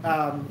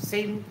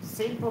same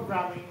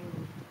programming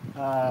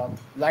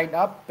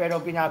lineup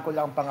pero binago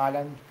lang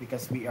pangalan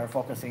because we are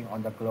focusing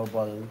on the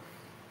global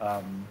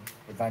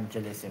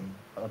evangelism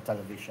on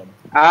television.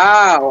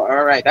 Ah,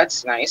 all right,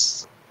 that's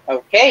nice.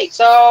 Okay,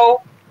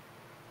 so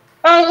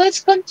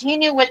let's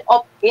continue with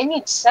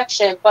opinion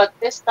section, but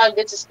this time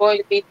this is going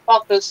to be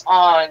focused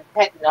on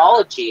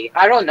technology.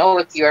 I don't know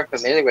if you're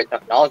familiar with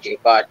technology,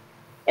 but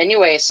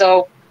anyway,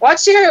 so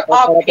what's your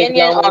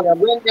opinion on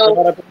Windows?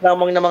 Nakarapit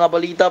lamang na mga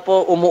balita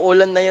po,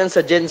 umuulan na yan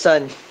sa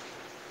Jensen.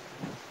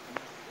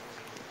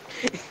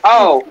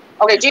 Oh,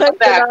 okay, Jeep Ay,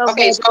 back. salamat.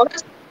 Okay, so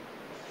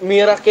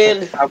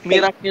Miracle. Okay.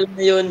 Miracle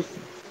na yun.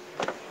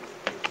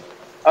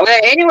 okay.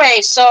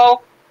 Anyway,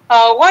 so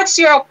what's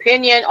your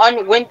opinion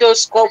on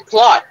Windows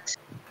Copilot?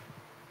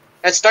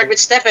 Let's start with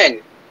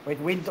Stephen.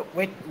 Wait,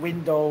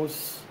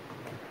 Windows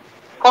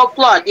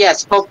Copilot,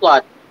 yes,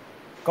 Copilot.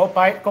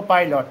 Copilot.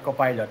 Copilot,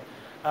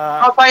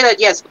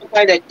 yes,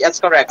 Copilot. That's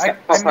correct.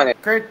 Copilot.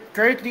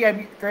 Currently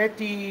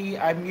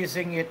I'm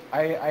using it.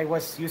 I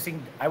was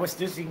using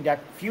that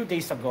few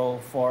days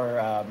ago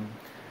for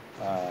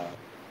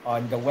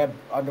on the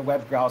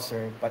web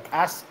browser. But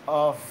as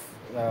of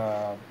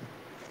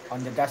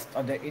on the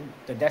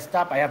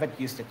desktop, I haven't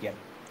used it yet.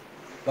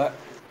 But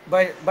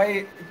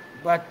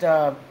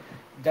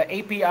the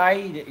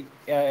API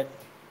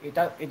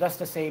it does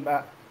the same.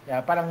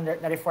 Parang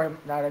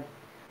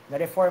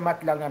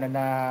na-reformat lang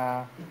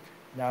na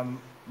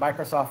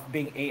Microsoft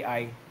Bing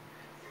AI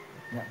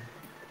na,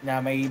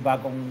 na may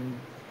bagong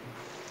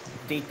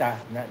data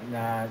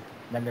na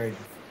learn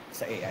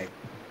sa AI.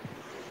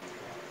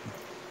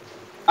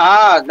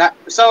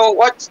 So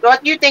what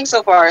do you think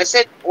so far? Is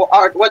it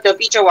or what the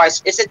feature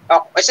wise?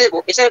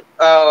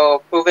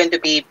 Proven to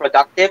be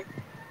productive?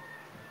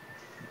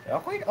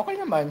 Okay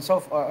naman.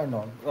 So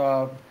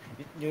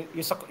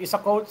yung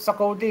sa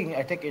coding,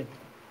 I think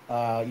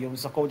yung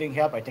sa coding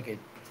help, I think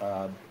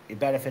it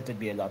benefited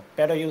me a lot.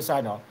 Pero yung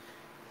sa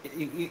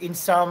in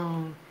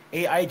some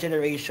AI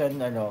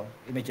generation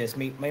images,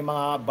 may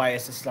mga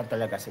biases lang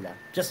talaga sila.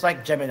 Just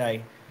like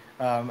Gemini,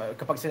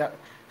 kapag sila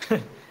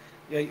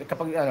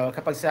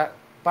kapag sa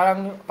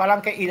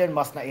parang kay Elon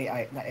Musk na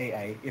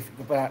AI if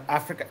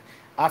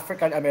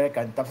African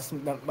American tapos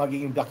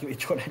magiging black yung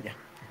itsura niya.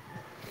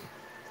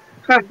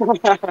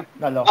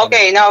 Naloko.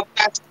 Okay, now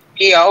back to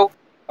Geo.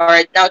 All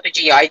right, now to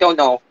Geo. I don't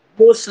know.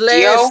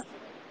 Useless.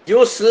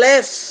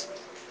 Useless.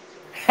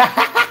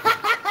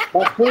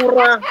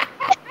 Basura.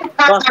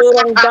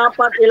 Basurang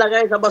dapat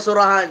ilagay sa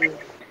basurahan.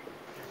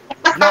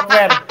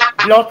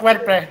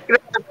 Bloatware pre.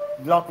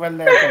 Bloatware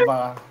na ito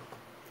ba?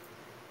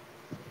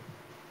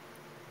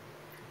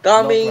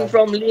 Coming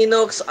from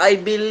Linux, I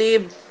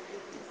believe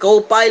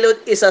Copilot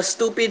is a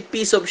stupid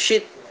piece of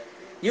shit.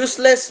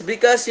 Useless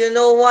because you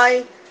know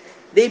why?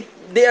 They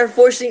are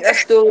forcing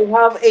us to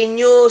have a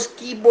new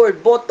keyboard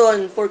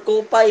button for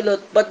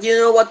Copilot, but you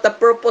know what the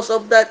purpose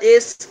of that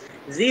is?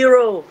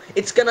 Zero.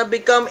 It's gonna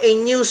become a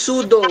new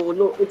sudo.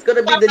 It's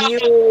gonna be the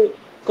new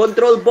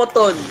control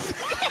button.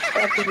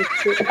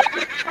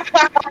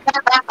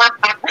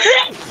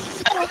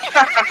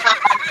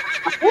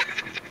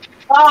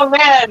 Oh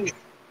man.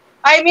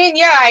 I mean,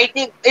 yeah, I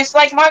think it's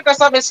like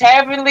Microsoft is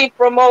heavily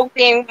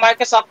promoting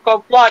Microsoft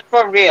Copilot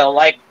for real.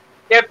 Like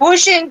they're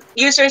pushing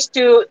users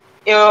to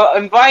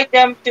invite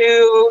them to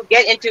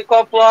get into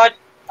Copilot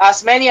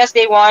as many as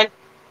they want.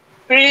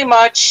 Pretty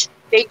much,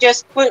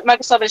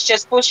 Microsoft is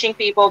just pushing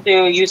people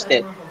to use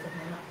it.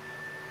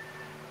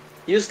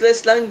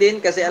 Useless lang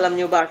din kasi alam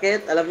nyo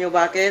bakit? Alam nyo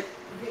bakit?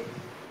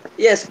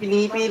 Yes,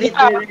 pinipilit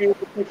nyo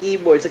sa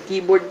keyboard. Sa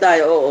keyboard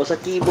tayo, oo. Sa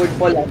keyboard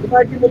po lang.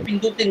 Pwede mo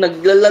pindutin,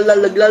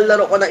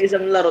 naglalaro ka ng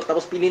isang laro,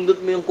 tapos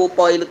pinindot mo yung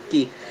Copilot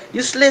key.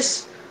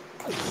 Useless.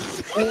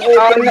 Oh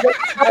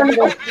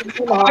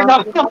no.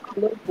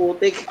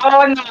 Putik.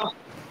 Oh no.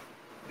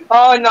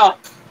 Oh no.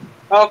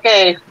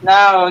 Okay,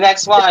 now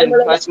next one.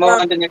 Let's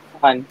move on to the next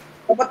one.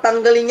 Dapat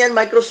tanggalin yan,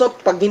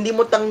 Microsoft. Pag hindi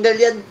mo tanggal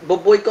yan,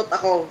 boboycott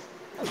ako.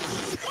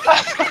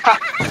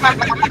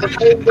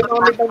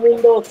 Gumamit ng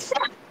Windows.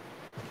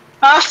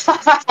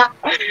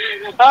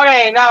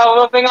 Okay, now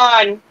moving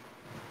on.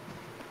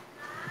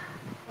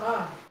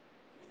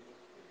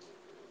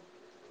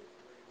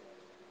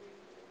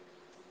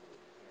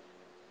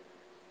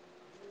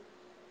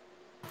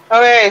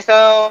 Okay,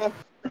 so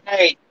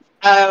hey,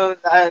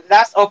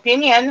 last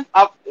opinion,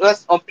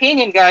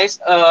 guys.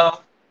 Oh,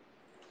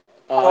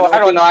 I Anong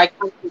don't know.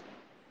 opinion?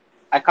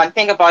 I can't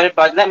think about it,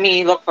 but let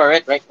me look for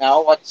it right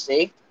now. What to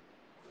say?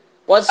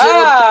 What's your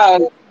Ah,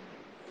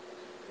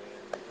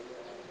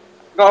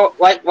 go.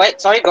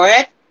 Wait. Sorry. Go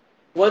ahead.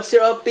 What's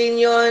your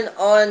opinion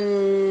on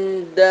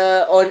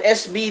on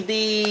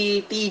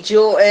SBD,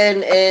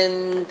 TJON,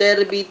 and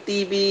Terbi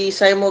TV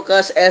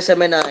simulcast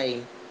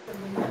SMNI?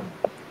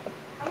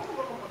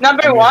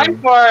 Number one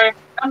Amusing. for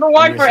number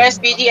one for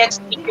Amusing.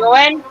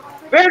 SBDXTON.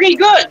 Very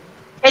good.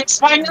 It's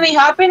finally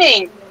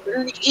happening.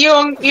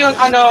 Yung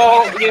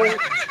ano,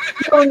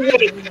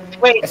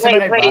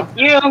 SMNI ba?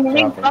 Yung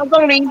Grabe.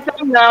 bagong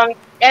ringtone ng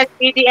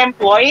SBD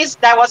employees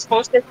that was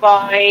posted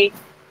by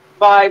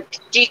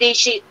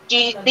DJCN.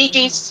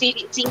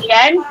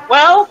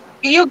 Well,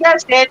 you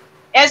guessed it.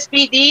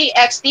 SBD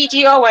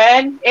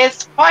XTGON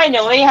is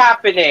finally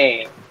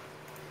happening.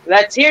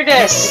 Let's hear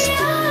this.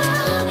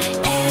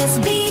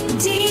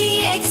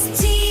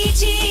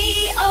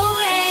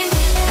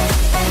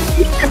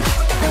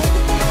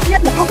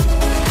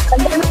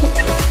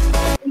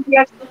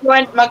 Yes,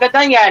 went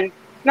maganda yan.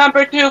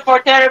 Number two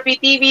for Therapy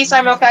TV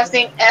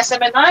simulcasting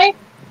SMNI.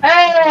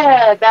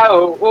 That,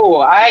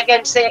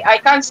 I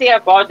can't say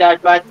about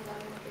that, but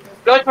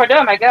good for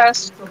them, I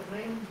guess.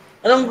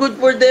 Anong good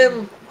for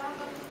them?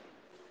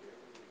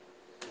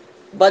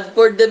 Bad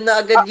for them na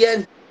agad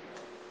yan.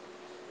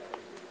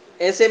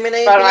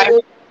 SMNI yung But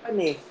pinag-uusapan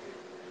eh.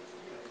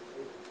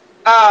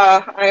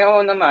 I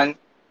know naman.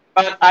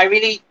 But I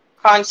really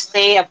can't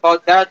say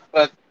about that.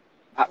 But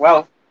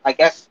well, I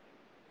guess.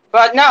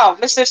 But now,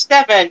 Mr.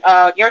 Stephen,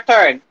 your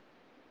turn.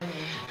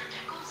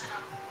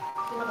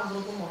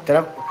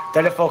 Tele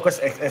Telefocus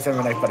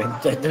SMNI pa rin.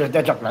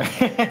 Joke lang.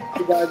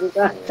 Gago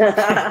ka.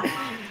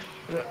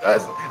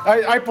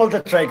 I pulled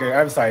the trigger.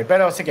 I'm sorry.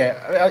 Pero sige.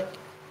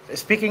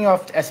 Speaking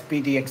of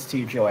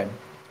SPDXTGON,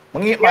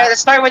 Yeah,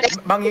 let's start with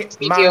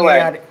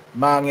XTGON.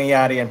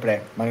 mangyayari yan, pre.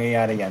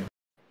 Mangyayari yan.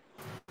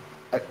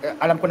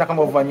 Alam ko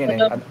naka-move on yun eh.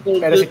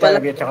 Pero Schedule si pa lang.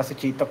 Televi at saka si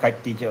Chito,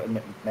 kahit TGO,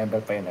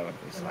 member pa yun. Ewan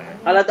ko.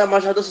 Halata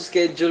masyado sa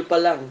schedule pa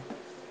lang.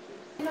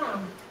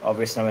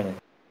 Obvious naman yun.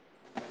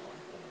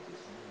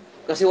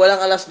 Kasi walang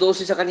alas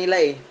 12 sa kanila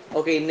eh.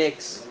 Okay,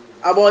 next.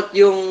 About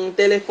yung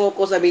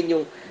Telefocus, I mean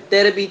yung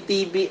Terbi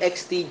TV,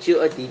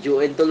 XTGO, at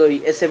TGON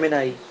tuloy,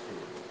 SMNI.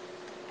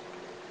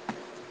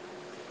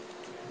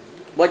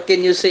 What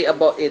can you say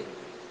about it?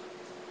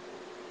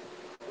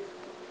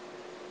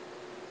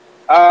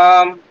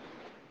 Um,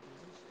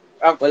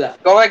 Wala.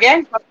 go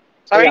again.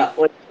 Sorry.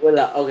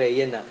 Wala. Okay,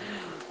 yan na.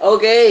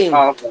 Okay.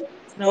 Oh, okay.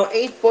 Now,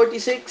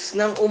 8:46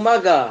 ng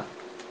umaga.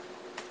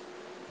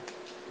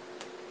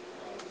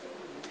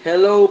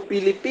 Hello,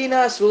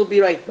 Pilipinas. We'll be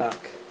right back.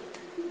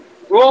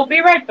 We'll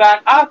be right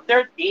back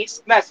after these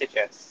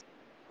messages.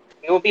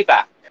 We'll be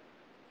back.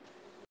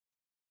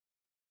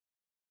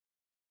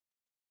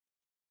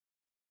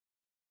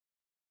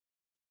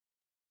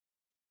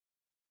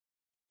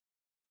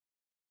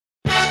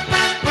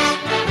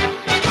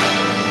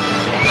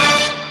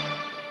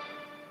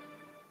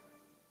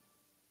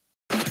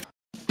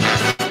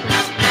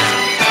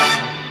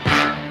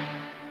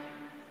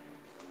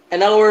 And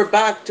now we're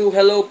back to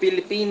Hello,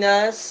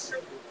 Pilipinas.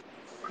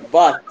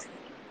 But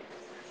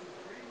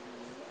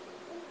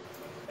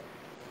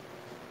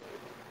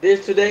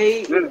this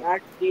today is Mm.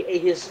 actually a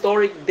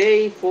historic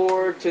day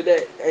for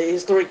today, a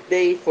historic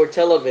day for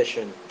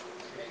television.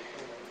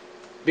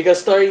 Because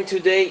starting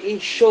today,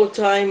 each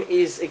showtime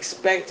is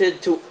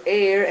expected to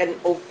air and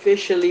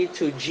officially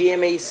to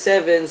GMA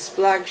 7's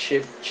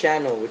flagship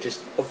channel, which is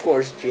of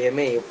course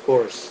GMA, of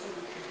course.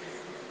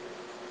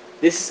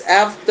 This is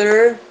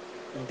after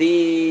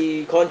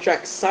the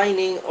contract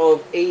signing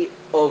of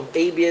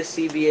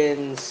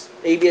ABS-CBN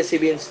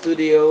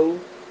Studios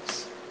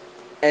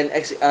and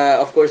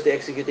of course the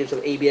executives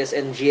of ABS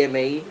and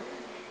GMA,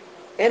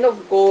 and of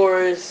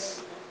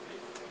course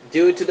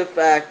due to the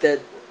fact that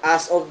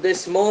as of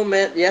this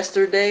moment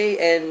yesterday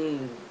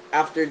and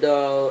after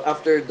the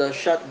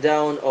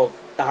shutdown of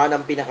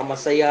Tahanang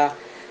Pinakamasaya,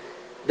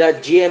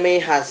 that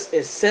GMA has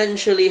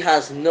essentially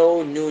has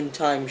no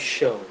noontime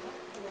show.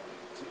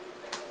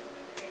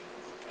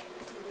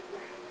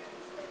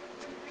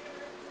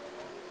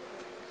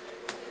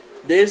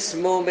 This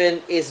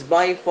moment is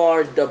by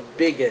far the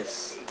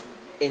biggest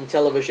in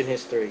television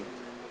history.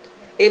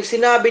 If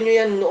sinabi nyo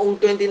yan noong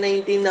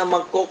 2019 na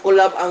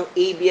magko-collab ang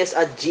ABS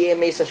at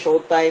GMA sa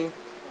Showtime,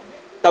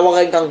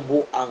 tawagan kang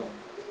buang.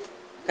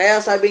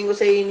 Kaya sabi ko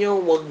sa inyo,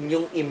 huwag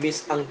nyong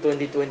i-miss ang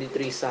 2023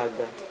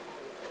 saga.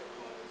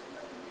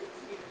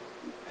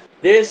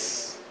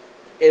 This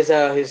is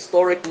a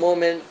historic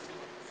moment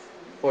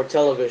for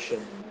television.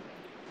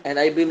 And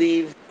I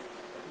believe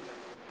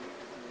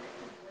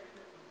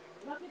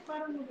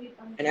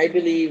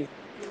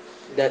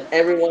that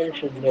everyone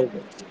should know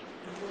this.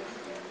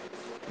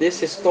 This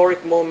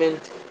historic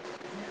moment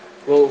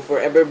will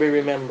forever be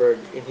remembered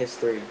in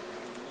history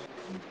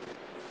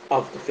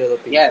of the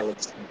Philippine Yes.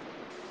 television.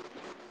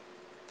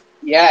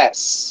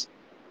 Yes.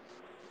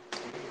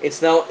 It's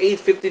now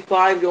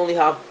 8:55. We only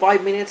have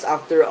 5 minutes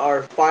after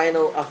our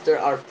final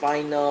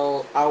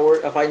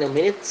hour, final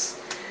minutes.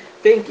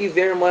 Thank you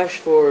very much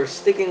for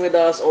sticking with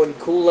us on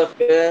Cool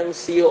FM.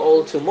 See you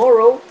all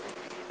tomorrow.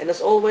 And as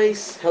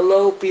always,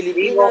 hello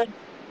We will. Pilipinas.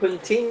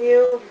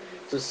 Continue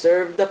to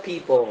serve the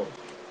people.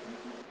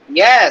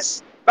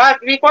 Yes. But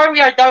before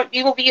we are done,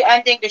 we will be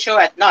ending the show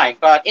at 9.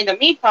 But in the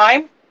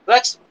meantime,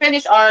 let's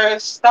finish our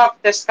stop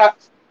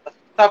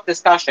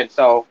discussion.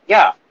 So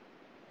yeah.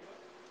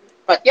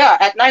 But yeah,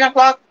 at 9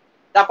 o'clock,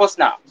 that was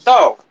now.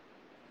 So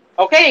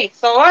okay.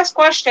 So last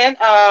question.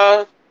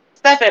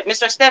 Stephen,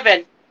 Mr.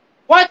 Stephen,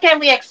 what can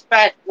we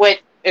expect with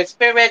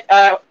Spirit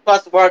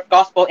plus Word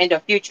Gospel in the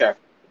future?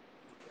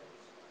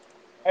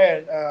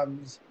 And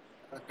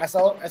as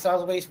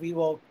always, we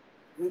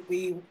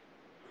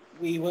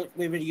we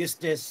we will use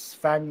this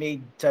fan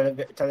made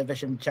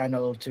television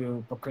channel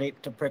to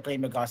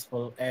proclaim the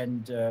gospel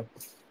and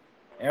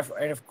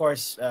of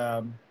course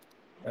uh,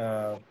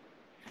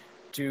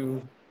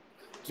 to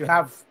to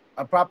have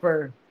a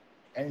proper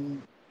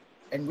and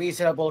and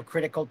reasonable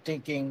critical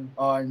thinking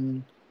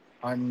on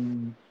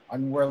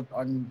world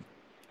on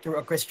through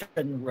a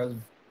Christian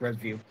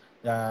worldview.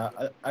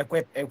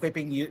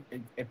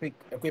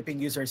 Equipping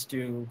users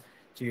to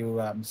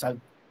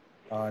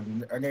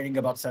learning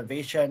about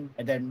salvation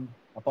and then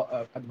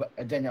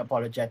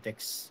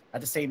apologetics.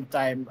 At the same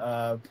time,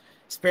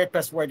 Spirit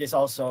Plus Word is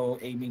also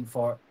aiming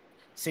for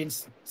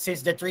since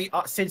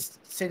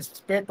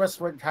Spirit Plus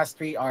Word has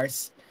three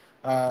R's,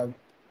 uh,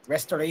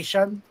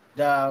 restoration,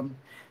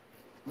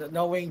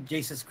 knowing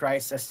Jesus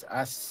Christ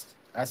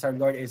as our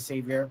Lord and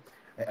Savior,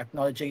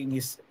 acknowledging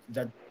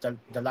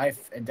the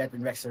life and death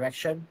and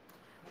resurrection,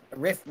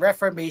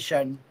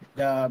 reformation,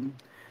 the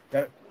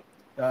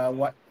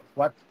what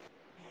what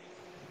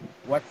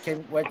what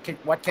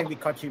can we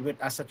contribute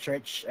as a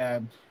church,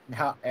 and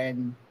how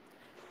and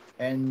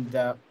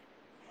the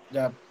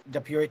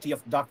purity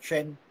of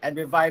doctrine, and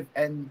revive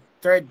and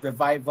third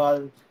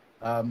revival,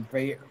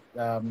 pray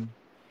that,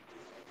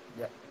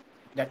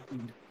 that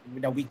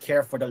that we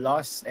care for the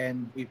lost,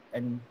 and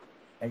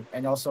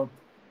also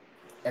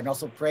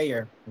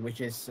prayer,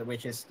 which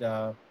is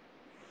the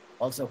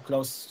also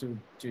close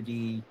to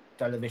the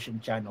television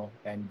channel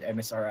and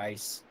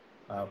MSRI's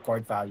core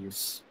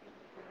values.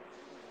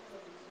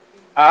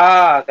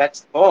 Ah,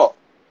 that's cool.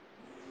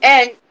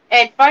 And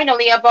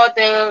finally, about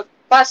the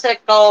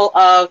classical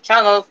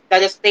channel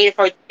that is slated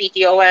for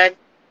PTON,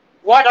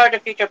 what are the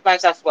future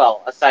plans as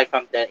well, aside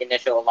from the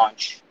initial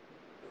launch?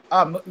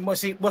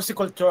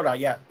 Musicultura,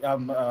 yeah.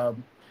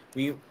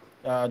 We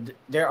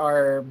there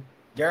are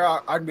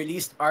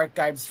unreleased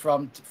archives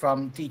from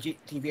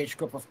TVH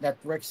Group of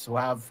Networks who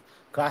have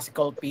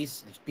classical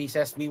pieces.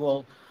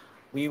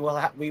 We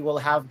will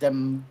have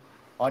them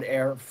on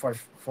air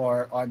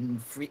for on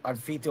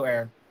free to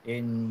air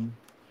in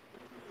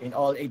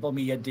all Able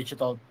Media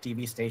digital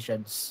TV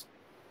stations.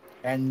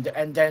 And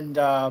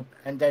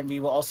then we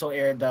will also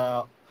air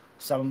the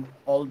some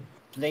old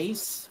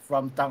plays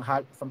from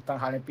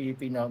Tanghalang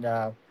Pilipino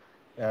na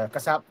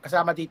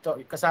kasama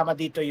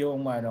dito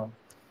yung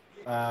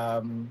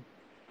um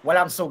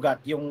walang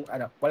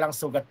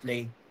sugat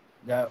play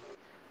that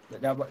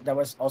that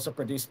was also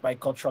produced by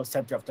Cultural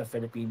Center of the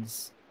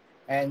Philippines.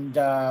 And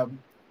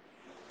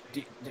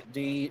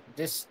the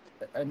this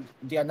and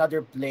the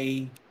another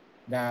play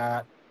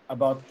na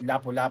about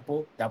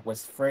Lapu-Lapu that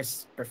was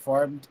first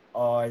performed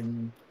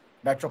on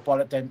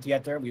Metropolitan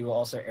Theater. We will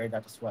also air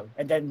that as well.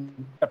 And then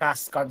the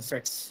past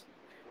concerts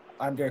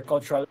under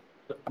Cultural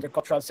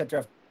Center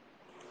of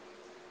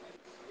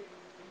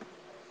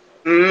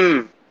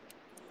Hmm.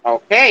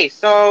 Okay,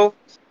 so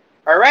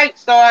all right,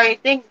 so I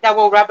think that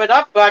will wrap it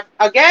up. But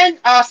again,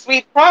 as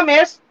we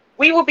promised,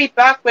 we will be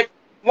back with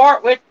more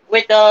with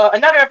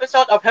another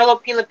episode of Hello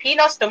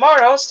Pilipinas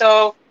tomorrow.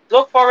 So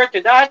look forward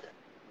to that.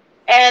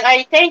 And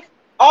I thank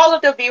all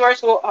of the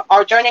viewers who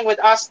are joining with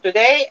us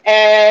today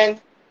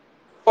and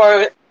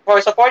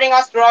for supporting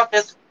us throughout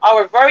this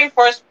our very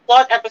first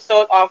plot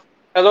episode of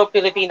Hello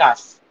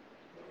Pilipinas.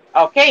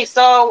 Okay,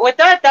 so with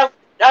that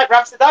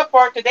wraps it up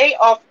for today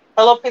of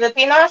Hello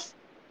Pilipinas.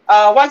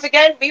 Once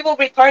again, we will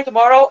return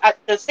tomorrow at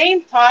the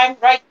same time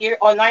right here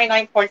on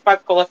 99.5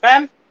 Cool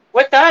FM.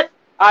 With that,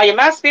 I am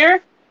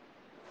Aspir.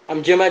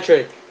 I'm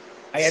Geometric.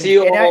 I am See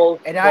you all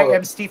and I tomorrow.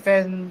 am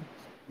Stephen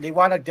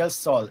Liwanag del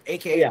Sol, Oh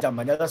aka yeah. the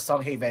Manila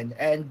Song Haven.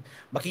 And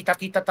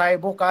makita-kita tayo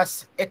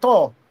bukas.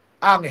 Ito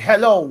ang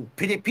Hello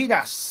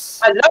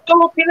Pilipinas!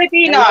 Hello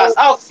Pilipinas. Hello.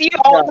 I'll see you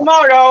all Yeah.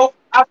 tomorrow.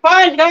 Have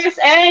fun, guys,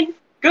 and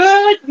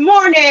good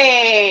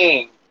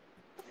morning.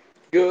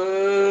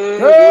 Good,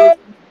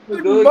 good,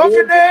 Good good, good,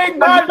 morning, Good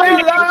good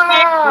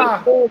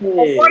Manila! morning.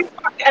 morning.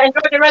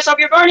 Enjoy the rest of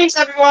your mornings,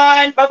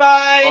 everyone. Bye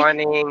bye.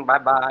 Morning,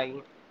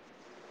 bye-bye.